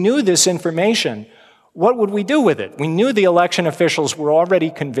 We knew this information. What would we do with it? We knew the election officials were already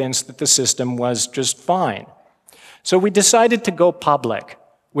convinced that the system was just fine. So we decided to go public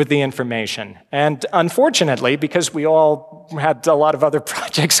with the information. And unfortunately, because we all had a lot of other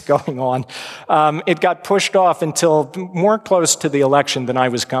projects going on, it got pushed off until more close to the election than I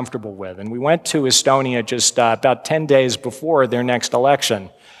was comfortable with. And we went to Estonia just about 10 days before their next election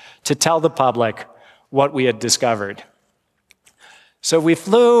to tell the public what we had discovered. So we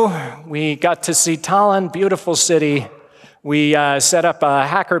flew, we got to see Tallinn, beautiful city. We set up a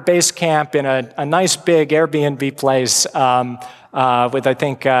hacker base camp in a nice big Airbnb place with, I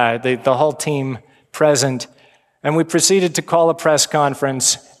think, the whole team present. And we proceeded to call a press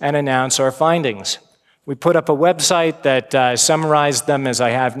conference and announce our findings. We put up a website that summarized them as I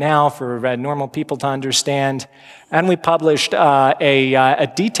have now for normal people to understand. And we published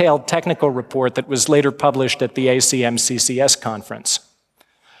a detailed technical report that was later published at the ACM CCS conference.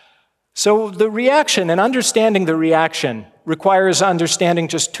 So the reaction and understanding the reaction requires understanding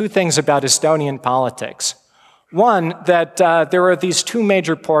just two things about Estonian politics. One, that there are these two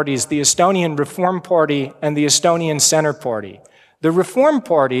major parties, the Estonian Reform Party and the Estonian Center Party. The Reform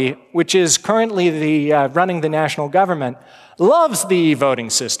Party, which is currently running the national government, loves the e-voting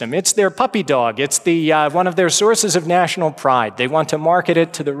system. It's their puppy dog. It's one of their sources of national pride. They want to market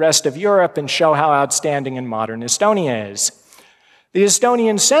it to the rest of Europe and show how outstanding and modern Estonia is. The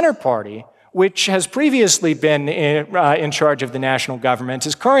Estonian Center Party, which has previously been in charge of the national government,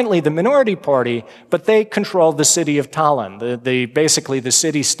 is currently the minority party, but they control the city of Tallinn, basically the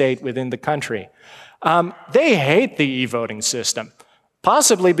city-state within the country. They hate the e-voting system,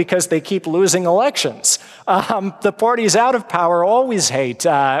 possibly because they keep losing elections. The parties out of power always hate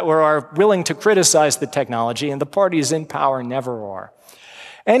or are willing to criticize the technology, and the parties in power never are.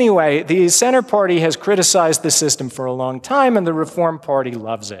 Anyway, the Center Party has criticized the system for a long time, and the Reform Party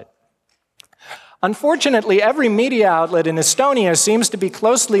loves it. Unfortunately, every media outlet in Estonia seems to be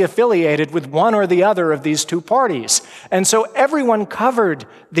closely affiliated with one or the other of these two parties. And so everyone covered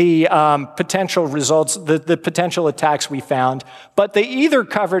the potential results, the potential attacks we found, but they either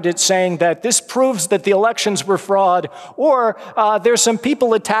covered it saying that this proves that the elections were fraud, or there's some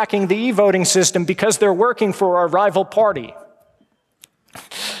people attacking the e-voting system because they're working for our rival party.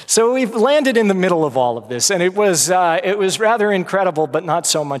 So we've landed in the middle of all of this, and it was rather incredible, but not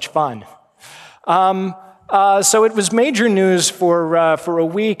so much fun. So it was major news for a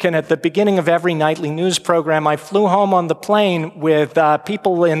week, and at the beginning of every nightly news program, I flew home on the plane with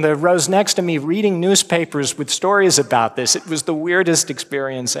people in the rows next to me reading newspapers with stories about this. It was the weirdest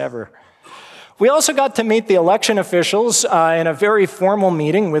experience ever. We also got to meet the election officials in a very formal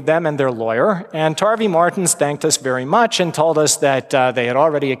meeting with them and their lawyer, and Tarvi Martens thanked us very much and told us that they had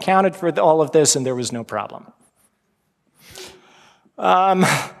already accounted for all of this and there was no problem.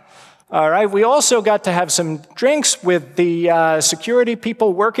 All right, we also got to have some drinks with the security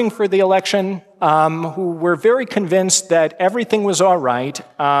people working for the election who were very convinced that everything was all right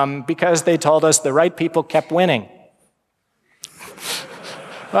because they told us the right people kept winning.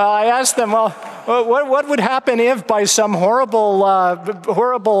 Well, I asked them, well, what would happen if by some horrible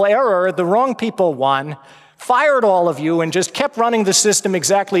error the wrong people won, fired all of you, and just kept running the system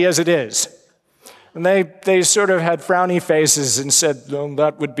exactly as it is? And they sort of had frowny faces and said, oh,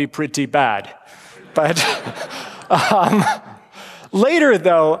 that would be pretty bad. But later,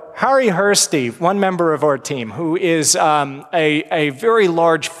 though, Harry Hursti, one member of our team, who is a very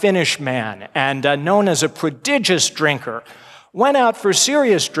large Finnish man and known as a prodigious drinker, went out for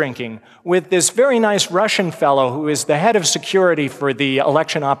serious drinking with this very nice Russian fellow who is the head of security for the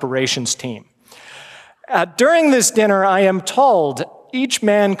election operations team. During this dinner, I am told, each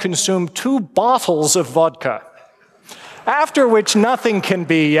man consumed 2 bottles of vodka, after which nothing can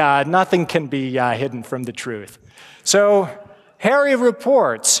be hidden from the truth. So Harry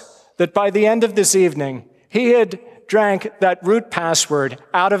reports that by the end of this evening, he had drank that root password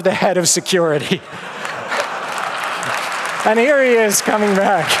out of the head of security. And here he is coming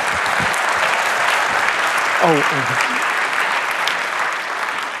back.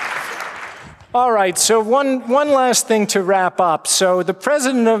 All right, so one last thing to wrap up. So the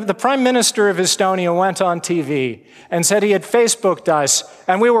Prime Minister of Estonia went on TV and said he had Facebooked us,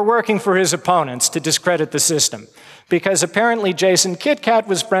 and we were working for his opponents to discredit the system, because apparently Jason Kitcat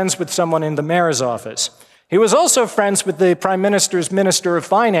was friends with someone in the mayor's office. He was also friends with the Prime Minister's Minister of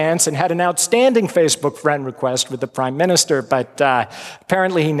Finance and had an outstanding Facebook friend request with the Prime Minister, but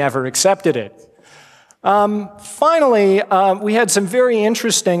apparently he never accepted it. Finally, we had some very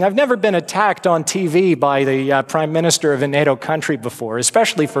interesting, I've never been attacked on TV by the Prime Minister of a NATO country before,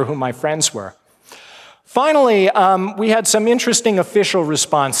 especially for whom my friends were. Finally, we had some interesting official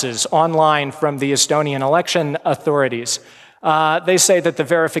responses online from the Estonian election authorities. They say that the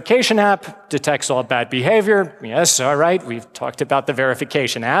verification app detects all bad behavior. Yes, all right, we've talked about the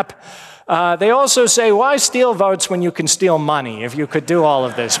verification app. They also say, why steal votes when you can steal money, if you could do all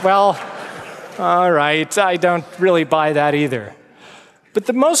of this? Well, all right, I don't really buy that either. But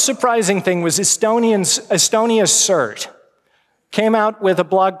the most surprising thing was Estonia's CERT came out with a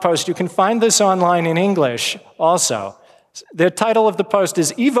blog post. You can find this online in English also. The title of the post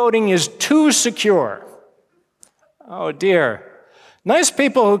is, "E-voting is too secure." Oh dear. Nice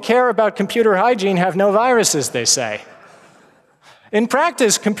people who care about computer hygiene have no viruses, they say. In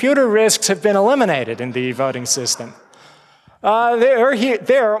practice, computer risks have been eliminated in the e-voting system.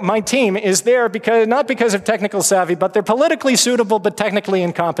 My team is there not because of technical savvy, but their politically suitable but technically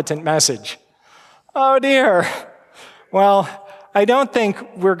incompetent message. Oh dear. Well, I don't think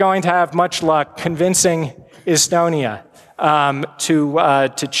we're going to have much luck convincing Estonia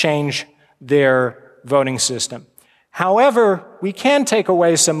to change their voting system. However, we can take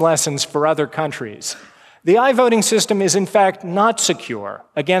away some lessons for other countries. The i-voting system is in fact not secure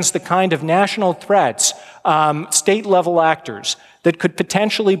against the kind of national threats, state-level actors that could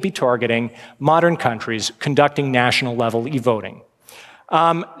potentially be targeting modern countries conducting national-level e-voting.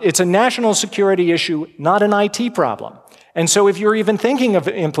 It's a national security issue, not an IT problem. And so if you're even thinking of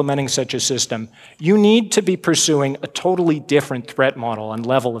implementing such a system, you need to be pursuing a totally different threat model and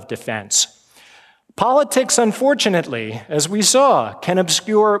level of defense. Politics, unfortunately, as we saw, can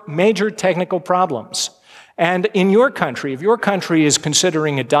obscure major technical problems. And in your country, if your country is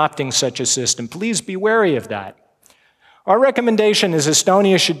considering adopting such a system, please be wary of that. Our recommendation is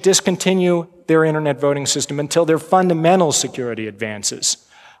Estonia should discontinue their internet voting system until their fundamental security advances.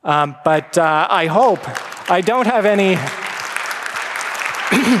 But I hope, I don't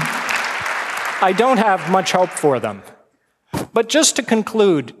have much hope for them. But just to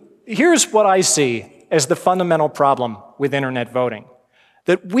conclude, here's what I see as the fundamental problem with internet voting.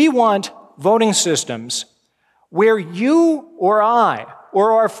 That we want voting systems where you or I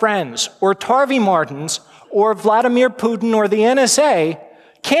or our friends or Tarvi Martins or Vladimir Putin or the NSA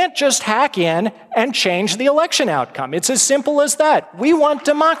can't just hack in and change the election outcome. It's as simple as that. We want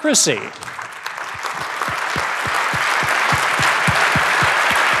democracy.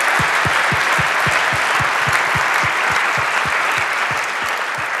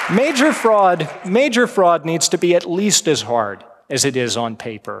 Major fraud needs to be at least as hard as it is on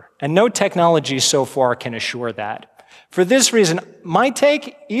paper, and no technology so far can assure that. For this reason, my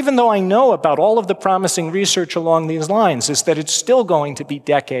take, even though I know about all of the promising research along these lines, is that it's still going to be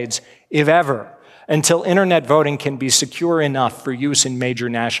decades, if ever, until internet voting can be secure enough for use in major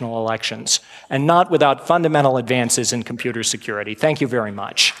national elections, and not without fundamental advances in computer security. Thank you very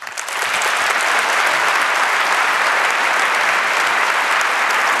much.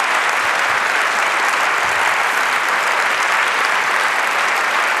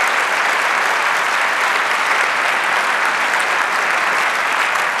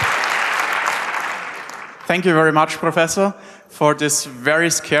 thank you very much, Professor, for this very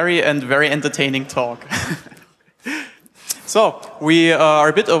scary and very entertaining talk. So, we are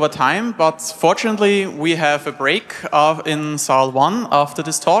a bit over time, but fortunately we have a break in Saal 1 after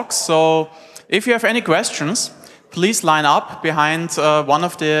this talk. So, if you have any questions, please line up behind one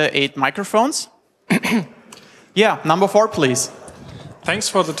of the 8 microphones. Yeah, number 4, please. Thanks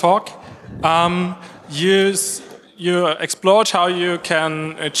for the talk. You explored how you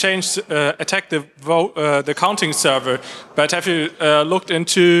can attack the counting server, but have you looked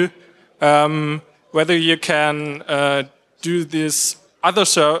into whether you can do this other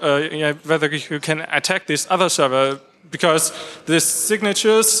whether you can attack this other server? Because the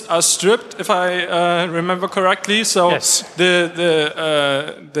signatures are stripped, if I remember correctly. So yes. The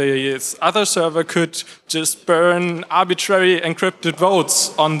other server could just burn arbitrary encrypted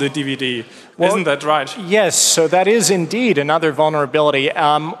votes on the DVD. Well, isn't that right? Yes, so that is indeed another vulnerability.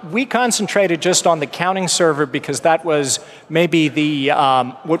 We concentrated just on the counting server because that was maybe the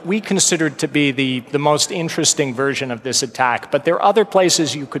what we considered to be the most interesting version of this attack. But there are other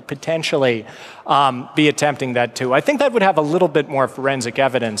places you could potentially be attempting that too. I think that would have a little bit more forensic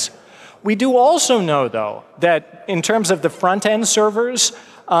evidence. We do also know, though, that in terms of the front-end servers,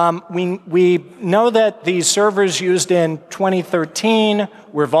 we know that the servers used in 2013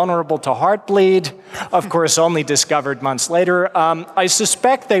 were vulnerable to Heartbleed, of course only discovered months later. I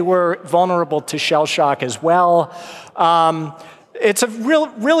suspect they were vulnerable to shell shock as well. It's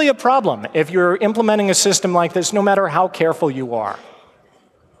really a problem if you're implementing a system like this, no matter how careful you are.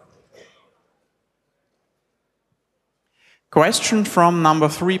 Question from number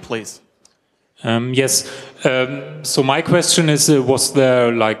 3, please. Yes. So my question is, was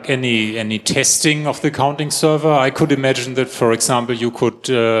there like any testing of the counting server? I could imagine that, for example, you could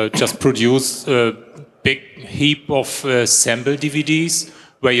just produce a big heap of sample DVDs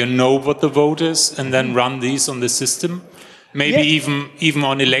where you know what the vote is, and then run these on the system. Maybe even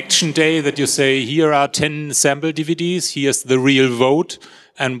on election day, that you say, here are 10 sample DVDs, here's the real vote,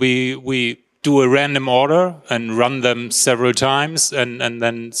 and we do a random order and run them several times, and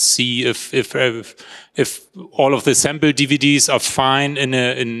then see if all of the sample DVDs are fine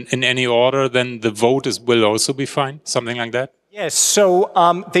in any order, then the vote will also be fine, something like that. Yes, so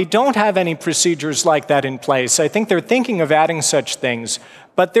they don't have any procedures like that in place. I think they're thinking of adding such things,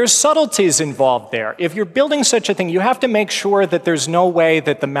 but there's subtleties involved there. If you're building such a thing, you have to make sure that there's no way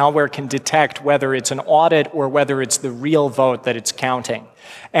that the malware can detect whether it's an audit or whether it's the real vote that it's counting.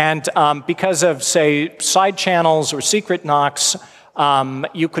 And because of, say, side channels or secret knocks,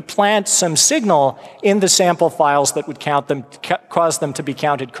 you could plant some signal in the sample files that would cause them to be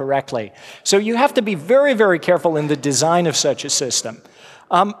counted correctly. So you have to be very, very careful in the design of such a system.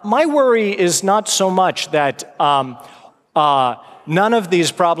 My worry is not so much that none of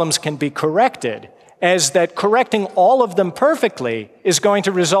these problems can be corrected, as that correcting all of them perfectly is going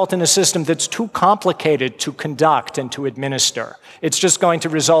to result in a system that's too complicated to conduct and to administer. It's just going to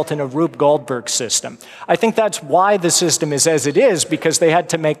result in a Rube Goldberg system. I think that's why the system is as it is, because they had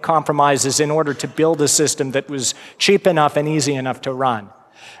to make compromises in order to build a system that was cheap enough and easy enough to run.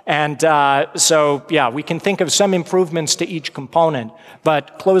 And so, yeah, we can think of some improvements to each component,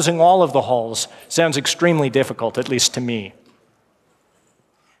 but closing all of the holes sounds extremely difficult, at least to me.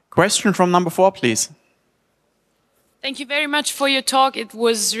 Question from number 4, please. Thank you very much for your talk. It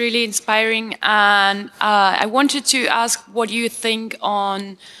was really inspiring. And I wanted to ask what you think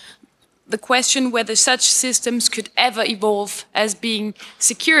on the question whether such systems could ever evolve as being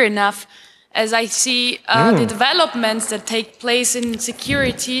secure enough. As I see the developments that take place in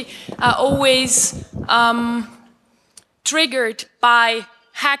security are always triggered by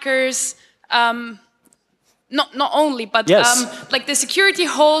hackers, not only, but yes. Like the security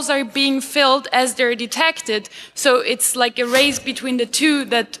holes are being filled as they're detected. So it's like a race between the two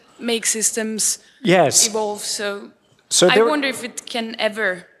that makes systems evolve. So I wonder if it can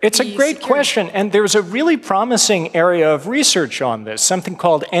ever It's a great question, and there's a really promising area of research on this, something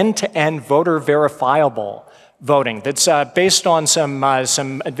called end-to-end voter verifiable voting that's based on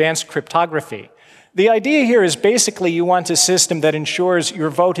some advanced cryptography. The idea here is basically you want a system that ensures your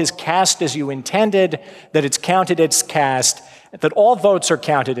vote is cast as you intended, that it's counted as cast, that all votes are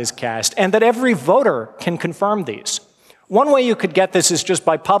counted as cast, and that every voter can confirm these. One way you could get this is just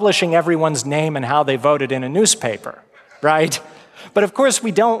by publishing everyone's name and how they voted in a newspaper, right? But of course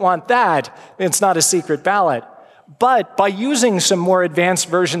we don't want that. It's not a secret ballot. But by using some more advanced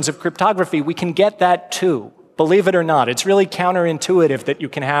versions of cryptography, we can get that too. Believe it or not, it's really counterintuitive that you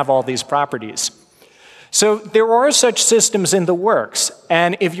can have all these properties. So there are such systems in the works,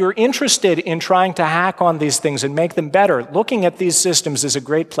 and if you're interested in trying to hack on these things and make them better, looking at these systems is a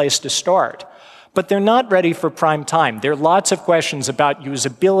great place to start. but they're not ready for prime time. There are lots of questions about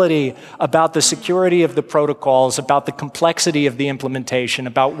usability, about the security of the protocols, about the complexity of the implementation,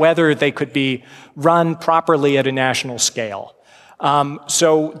 about whether they could be run properly at a national scale.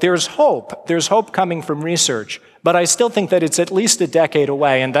 So there's hope. There's hope coming from research, but I still think that it's at least a decade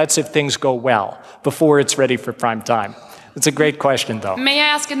away, and that's if things go well, before it's ready for prime time. It's a great question, though. May I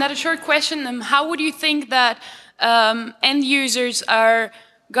ask another short question? How would you think that end users are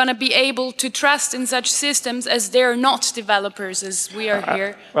going to be able to trust in such systems as they're not developers, as we are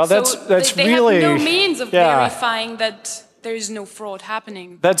here? Well, that's they really... have no means of verifying that there is no fraud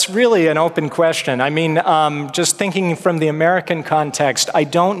happening. That's really an open question. I mean, just thinking from the American context, I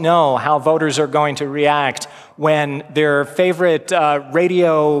don't know how voters are going to react when their favorite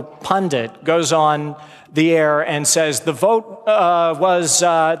radio pundit goes on the air and says the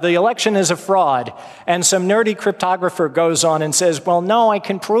the election is a fraud, and some nerdy cryptographer goes on and says, well, no, I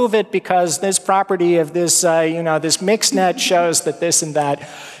can prove it because this property of this, this mixnet shows that this and that.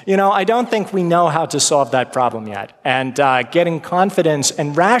 I don't think we know how to solve that problem yet. And getting confidence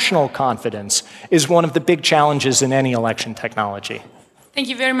and rational confidence is one of the big challenges in any election technology. Thank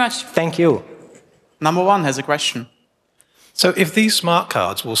you very much. Thank you. Number one has a question. So if these smart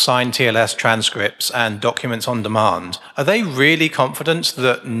cards will sign TLS transcripts and documents on demand, are they really confident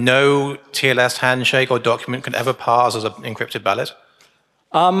that no TLS handshake or document can ever pass as an encrypted ballot?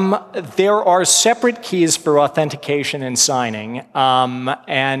 There are separate keys for authentication and signing,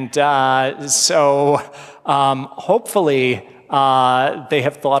 hopefully they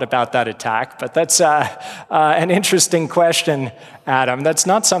have thought about that attack, but that's an interesting question, Adam. That's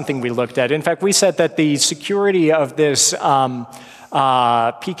not something we looked at. In fact, we said that the security of this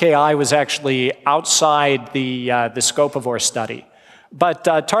PKI was actually outside the scope of our study. But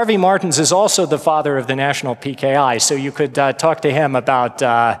Tarvi Martins is also the father of the national PKI, so you could talk to him about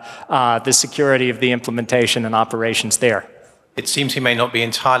the security of the implementation and operations there. It seems he may not be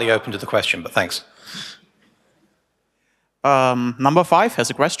entirely open to the question, but thanks. Number 5 has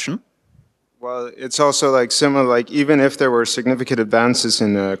a question. Well, it's also like similar, like even if there were significant advances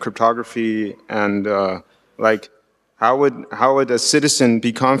in cryptography and how would a citizen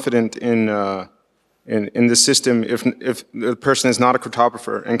be confident in the system if the person is not a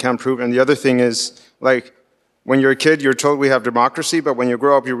cryptographer and can't prove it? And the other thing is, like, when you're a kid, you're told we have democracy, but when you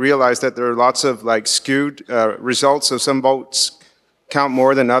grow up, you realize that there are lots of like skewed results. So some votes count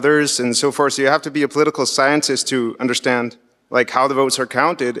more than others and so forth. So you have to be a political scientist to understand like how the votes are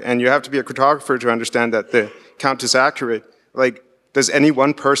counted, and you have to be a cryptographer to understand that the count is accurate. Like, does any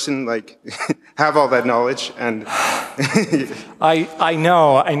one person like have all that knowledge? And I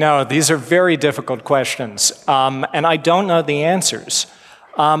know. These are very difficult questions, and I don't know the answers.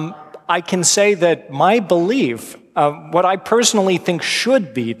 I can say that my belief, what I personally think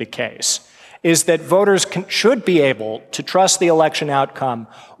should be the case, is that voters should be able to trust the election outcome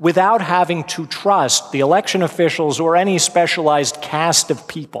without having to trust the election officials or any specialized cast of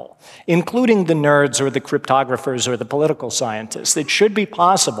people, including the nerds or the cryptographers or the political scientists. It should be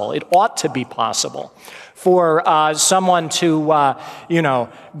possible, it ought to be possible, for someone to,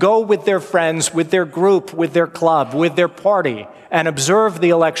 go with their friends, with their group, with their club, with their party, and observe the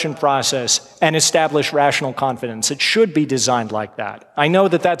election process and establish rational confidence. It should be designed like that. I know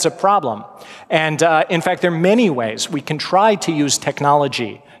that that's a problem. And in fact, there are many ways we can try to use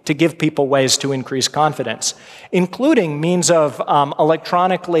technology to give people ways to increase confidence, including means of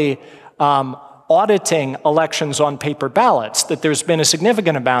electronically auditing elections on paper ballots that there's been a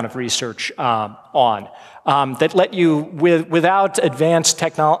significant amount of research on. That let you, without advanced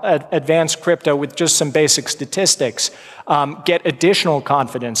crypto, with just some basic statistics, get additional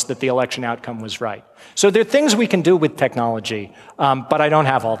confidence that the election outcome was right. So there are things we can do with technology, but I don't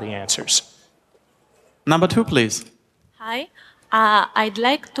have all the answers. Number 2, please. Hi. I'd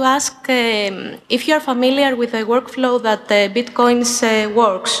like to ask if you are familiar with the workflow that Bitcoin's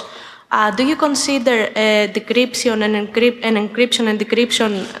works. Do you consider decryption and encryption and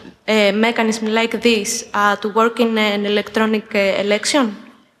decryption mechanism like this to work in an electronic election?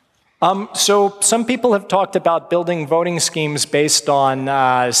 So some people have talked about building voting schemes based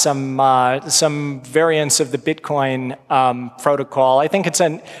on some variants of the Bitcoin protocol. I think it's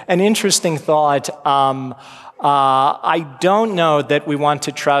an interesting thought. I don't know that we want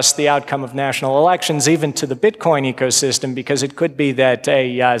to trust the outcome of national elections even to the Bitcoin ecosystem, because it could be that,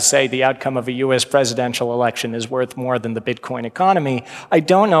 say, the outcome of a US presidential election is worth more than the Bitcoin economy. I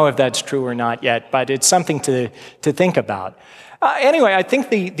don't know if that's true or not yet, but it's something to think about. Anyway, I think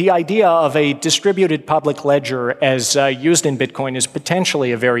the idea of a distributed public ledger as used in Bitcoin is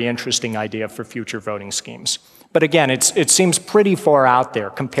potentially a very interesting idea for future voting schemes. But again, it seems pretty far out there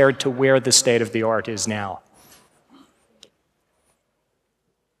compared to where the state of the art is now.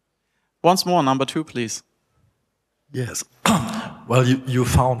 Once more, number 2, please. Yes. Well, you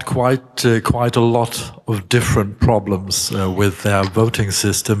found quite a lot of different problems with their voting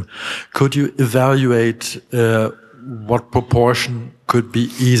system. Could you evaluate what proportion could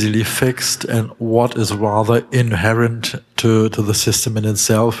be easily fixed and what is rather inherent to the system in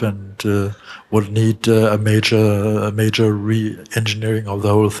itself and would need a major re-engineering of the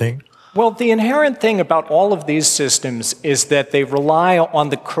whole thing? Well, the inherent thing about all of these systems is that they rely on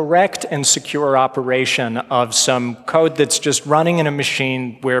the correct and secure operation of some code that's just running in a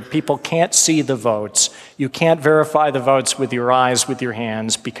machine where people can't see the votes. You can't verify the votes with your eyes, with your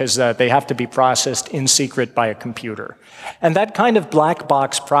hands, because they have to be processed in secret by a computer. And that kind of black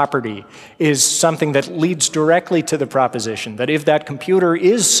box property is something that leads directly to the proposition that if that computer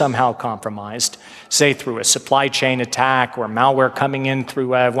is somehow compromised, say through a supply chain attack or malware coming in through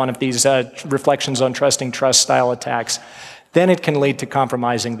one of these reflections on trusting trust style attacks, then it can lead to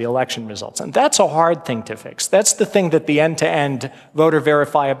compromising the election results. And that's a hard thing to fix. That's the thing that the end-to-end voter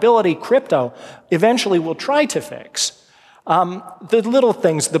verifiability crypto eventually will try to fix. The little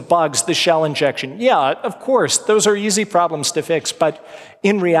things, the bugs, the shell injection, yeah, of course, those are easy problems to fix. But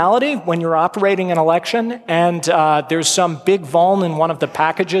in reality, when you're operating an election and there's some big vuln in one of the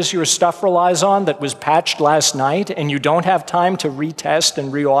packages your stuff relies on that was patched last night and you don't have time to retest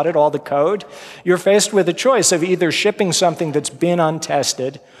and re-audit all the code, you're faced with a choice of either shipping something that's been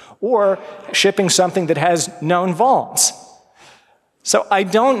untested or shipping something that has known vulns. So I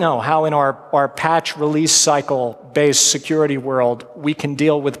don't know how in our patch release cycle-based security world we can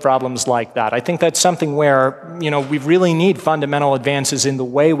deal with problems like that. I think that's something where, we really need fundamental advances in the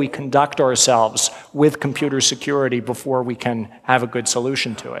way we conduct ourselves with computer security before we can have a good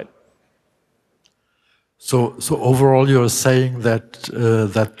solution to it. So overall, you're saying that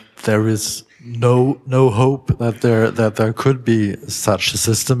that there is no hope that there could be such a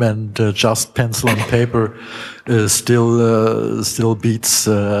system, and just pencil and paper still beats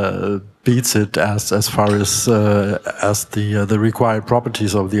it as far as the required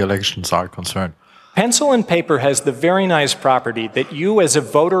properties of the elections are concerned. Pencil and paper has the very nice property that you as a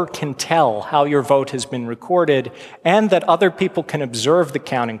voter can tell how your vote has been recorded and that other people can observe the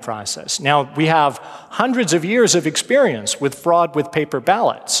counting process. Now, we have hundreds of years of experience with fraud with paper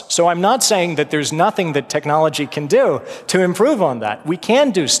ballots. So I'm not saying that there's nothing that technology can do to improve on that. We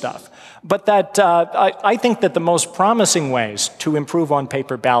can do stuff. But I think that the most promising ways to improve on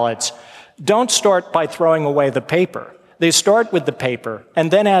paper ballots don't start by throwing away the paper. They start with the paper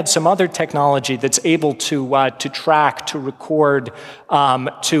and then add some other technology that's able to track, to record,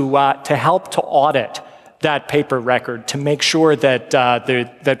 to help to audit that paper record to make sure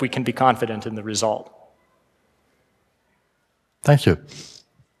that we can be confident in the result. Thank you.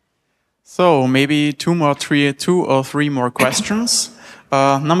 So maybe two or three more questions.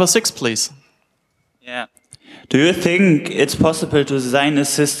 Number 6, please. Yeah. Do you think it's possible to design a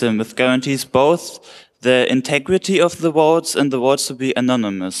system that guarantees both the integrity of the votes and the votes to be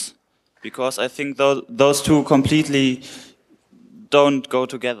anonymous? Because I think those two completely don't go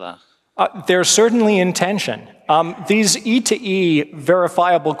together. They're certainly in tension. These E2E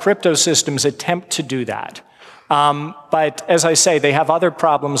verifiable crypto systems attempt to do that. But as I say, they have other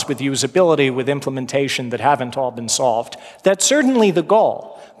problems with usability, with implementation that haven't all been solved. That's certainly the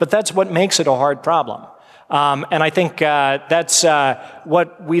goal, but that's what makes it a hard problem. And I think that's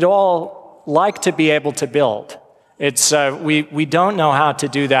what we'd all like to be able to build. It's, we don't know how to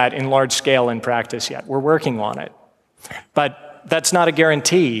do that in large scale in practice yet. We're working on it. But that's not a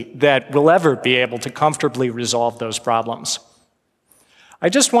guarantee that we'll ever be able to comfortably resolve those problems. I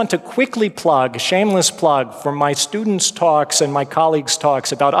just want to quickly plug, shameless plug, for my students' talks and my colleagues'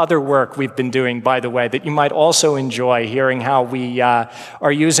 talks about other work we've been doing, by the way, that you might also enjoy hearing how we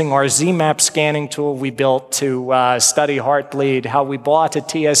are using our ZMAP scanning tool we built to study heartbleed, how we bought a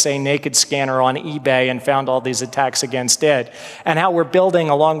TSA naked scanner on eBay and found all these attacks against it, and how we're building,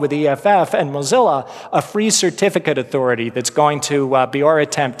 along with EFF and Mozilla, a free certificate authority that's going to be our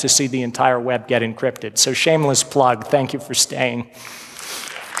attempt to see the entire web get encrypted. So shameless plug. Thank you for staying.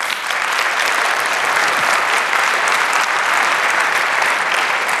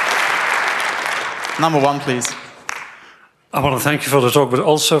 Number 1, please. I want to thank you for the talk, but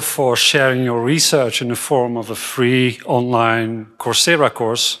also for sharing your research in the form of a free online Coursera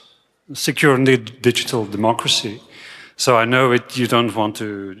course, Secure and Digital Democracy. So I know you don't want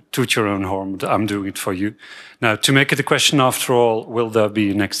to toot your own horn, but I'm doing it for you. Now, to make it a question after all, will there be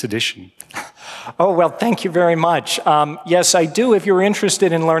a next edition? Oh, well, thank you very much. Yes, I do. If you're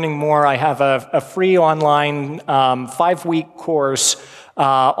interested in learning more, I have a free online 5-week course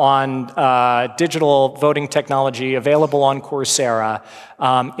on digital voting technology available on Coursera.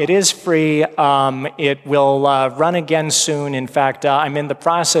 It is free. It will run again soon. In fact, I'm in the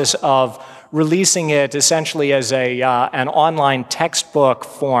process of releasing it essentially as an online textbook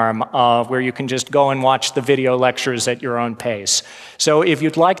form where you can just go and watch the video lectures at your own pace. So if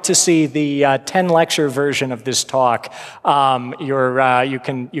you'd like to see the 10-lecture version of this talk, you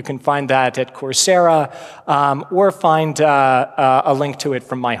can find that at Coursera or find a link to it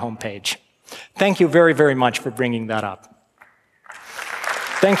from my homepage. Thank you very, very much for bringing that up.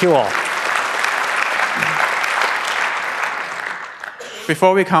 Thank you all.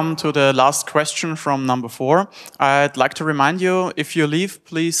 Before we come to the last question from number 4, I'd like to remind you, if you leave,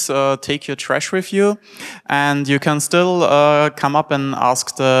 please take your trash with you, and you can still come up and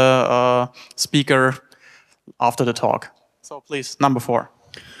ask the speaker after the talk. So please, number 4.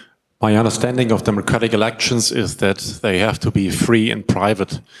 My understanding of democratic elections is that they have to be free and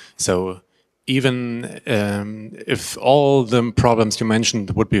private. So even if all the problems you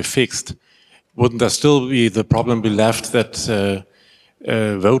mentioned would be fixed, wouldn't there still be the problem be left that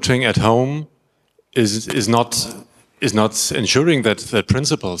voting at home is not ensuring that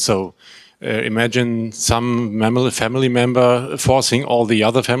principle? So imagine some family member forcing all the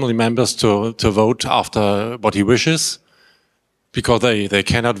other family members to vote after what he wishes because they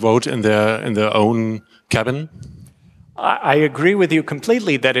cannot vote in their own cabin. I agree with you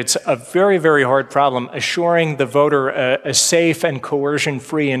completely that it's a very, very hard problem assuring the voter a safe and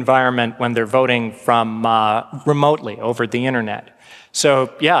coercion-free environment when they're voting from remotely over the internet.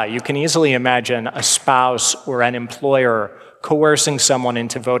 So yeah, you can easily imagine a spouse or an employer coercing someone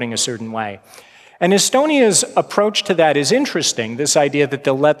into voting a certain way. And Estonia's approach to that is interesting, this idea that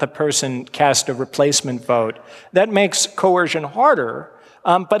they'll let the person cast a replacement vote. That makes coercion harder,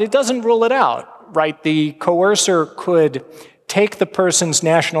 but it doesn't rule it out, right? The coercer could take the person's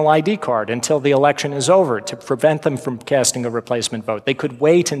national ID card until the election is over to prevent them from casting a replacement vote. They could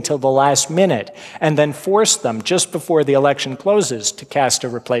wait until the last minute and then force them just before the election closes to cast a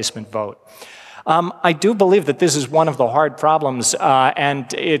replacement vote. I do believe that this is one of the hard problems,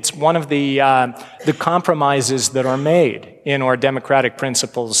 and it's one of the compromises that are made in our democratic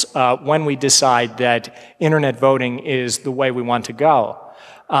principles when we decide that internet voting is the way we want to go.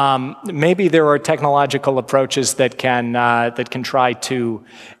 Maybe there are technological approaches that can try to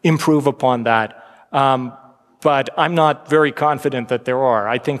improve upon that, but I'm not very confident that there are.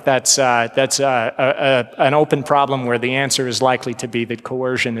 I think that's an open problem where the answer is likely to be that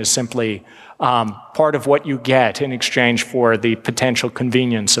coercion is simply part of what you get in exchange for the potential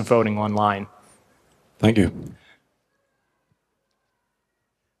convenience of voting online. Thank you.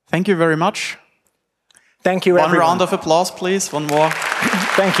 Thank you very much. Thank you, everyone. One round of applause, please. One more.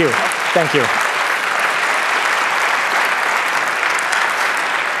 Thank you. Thank you.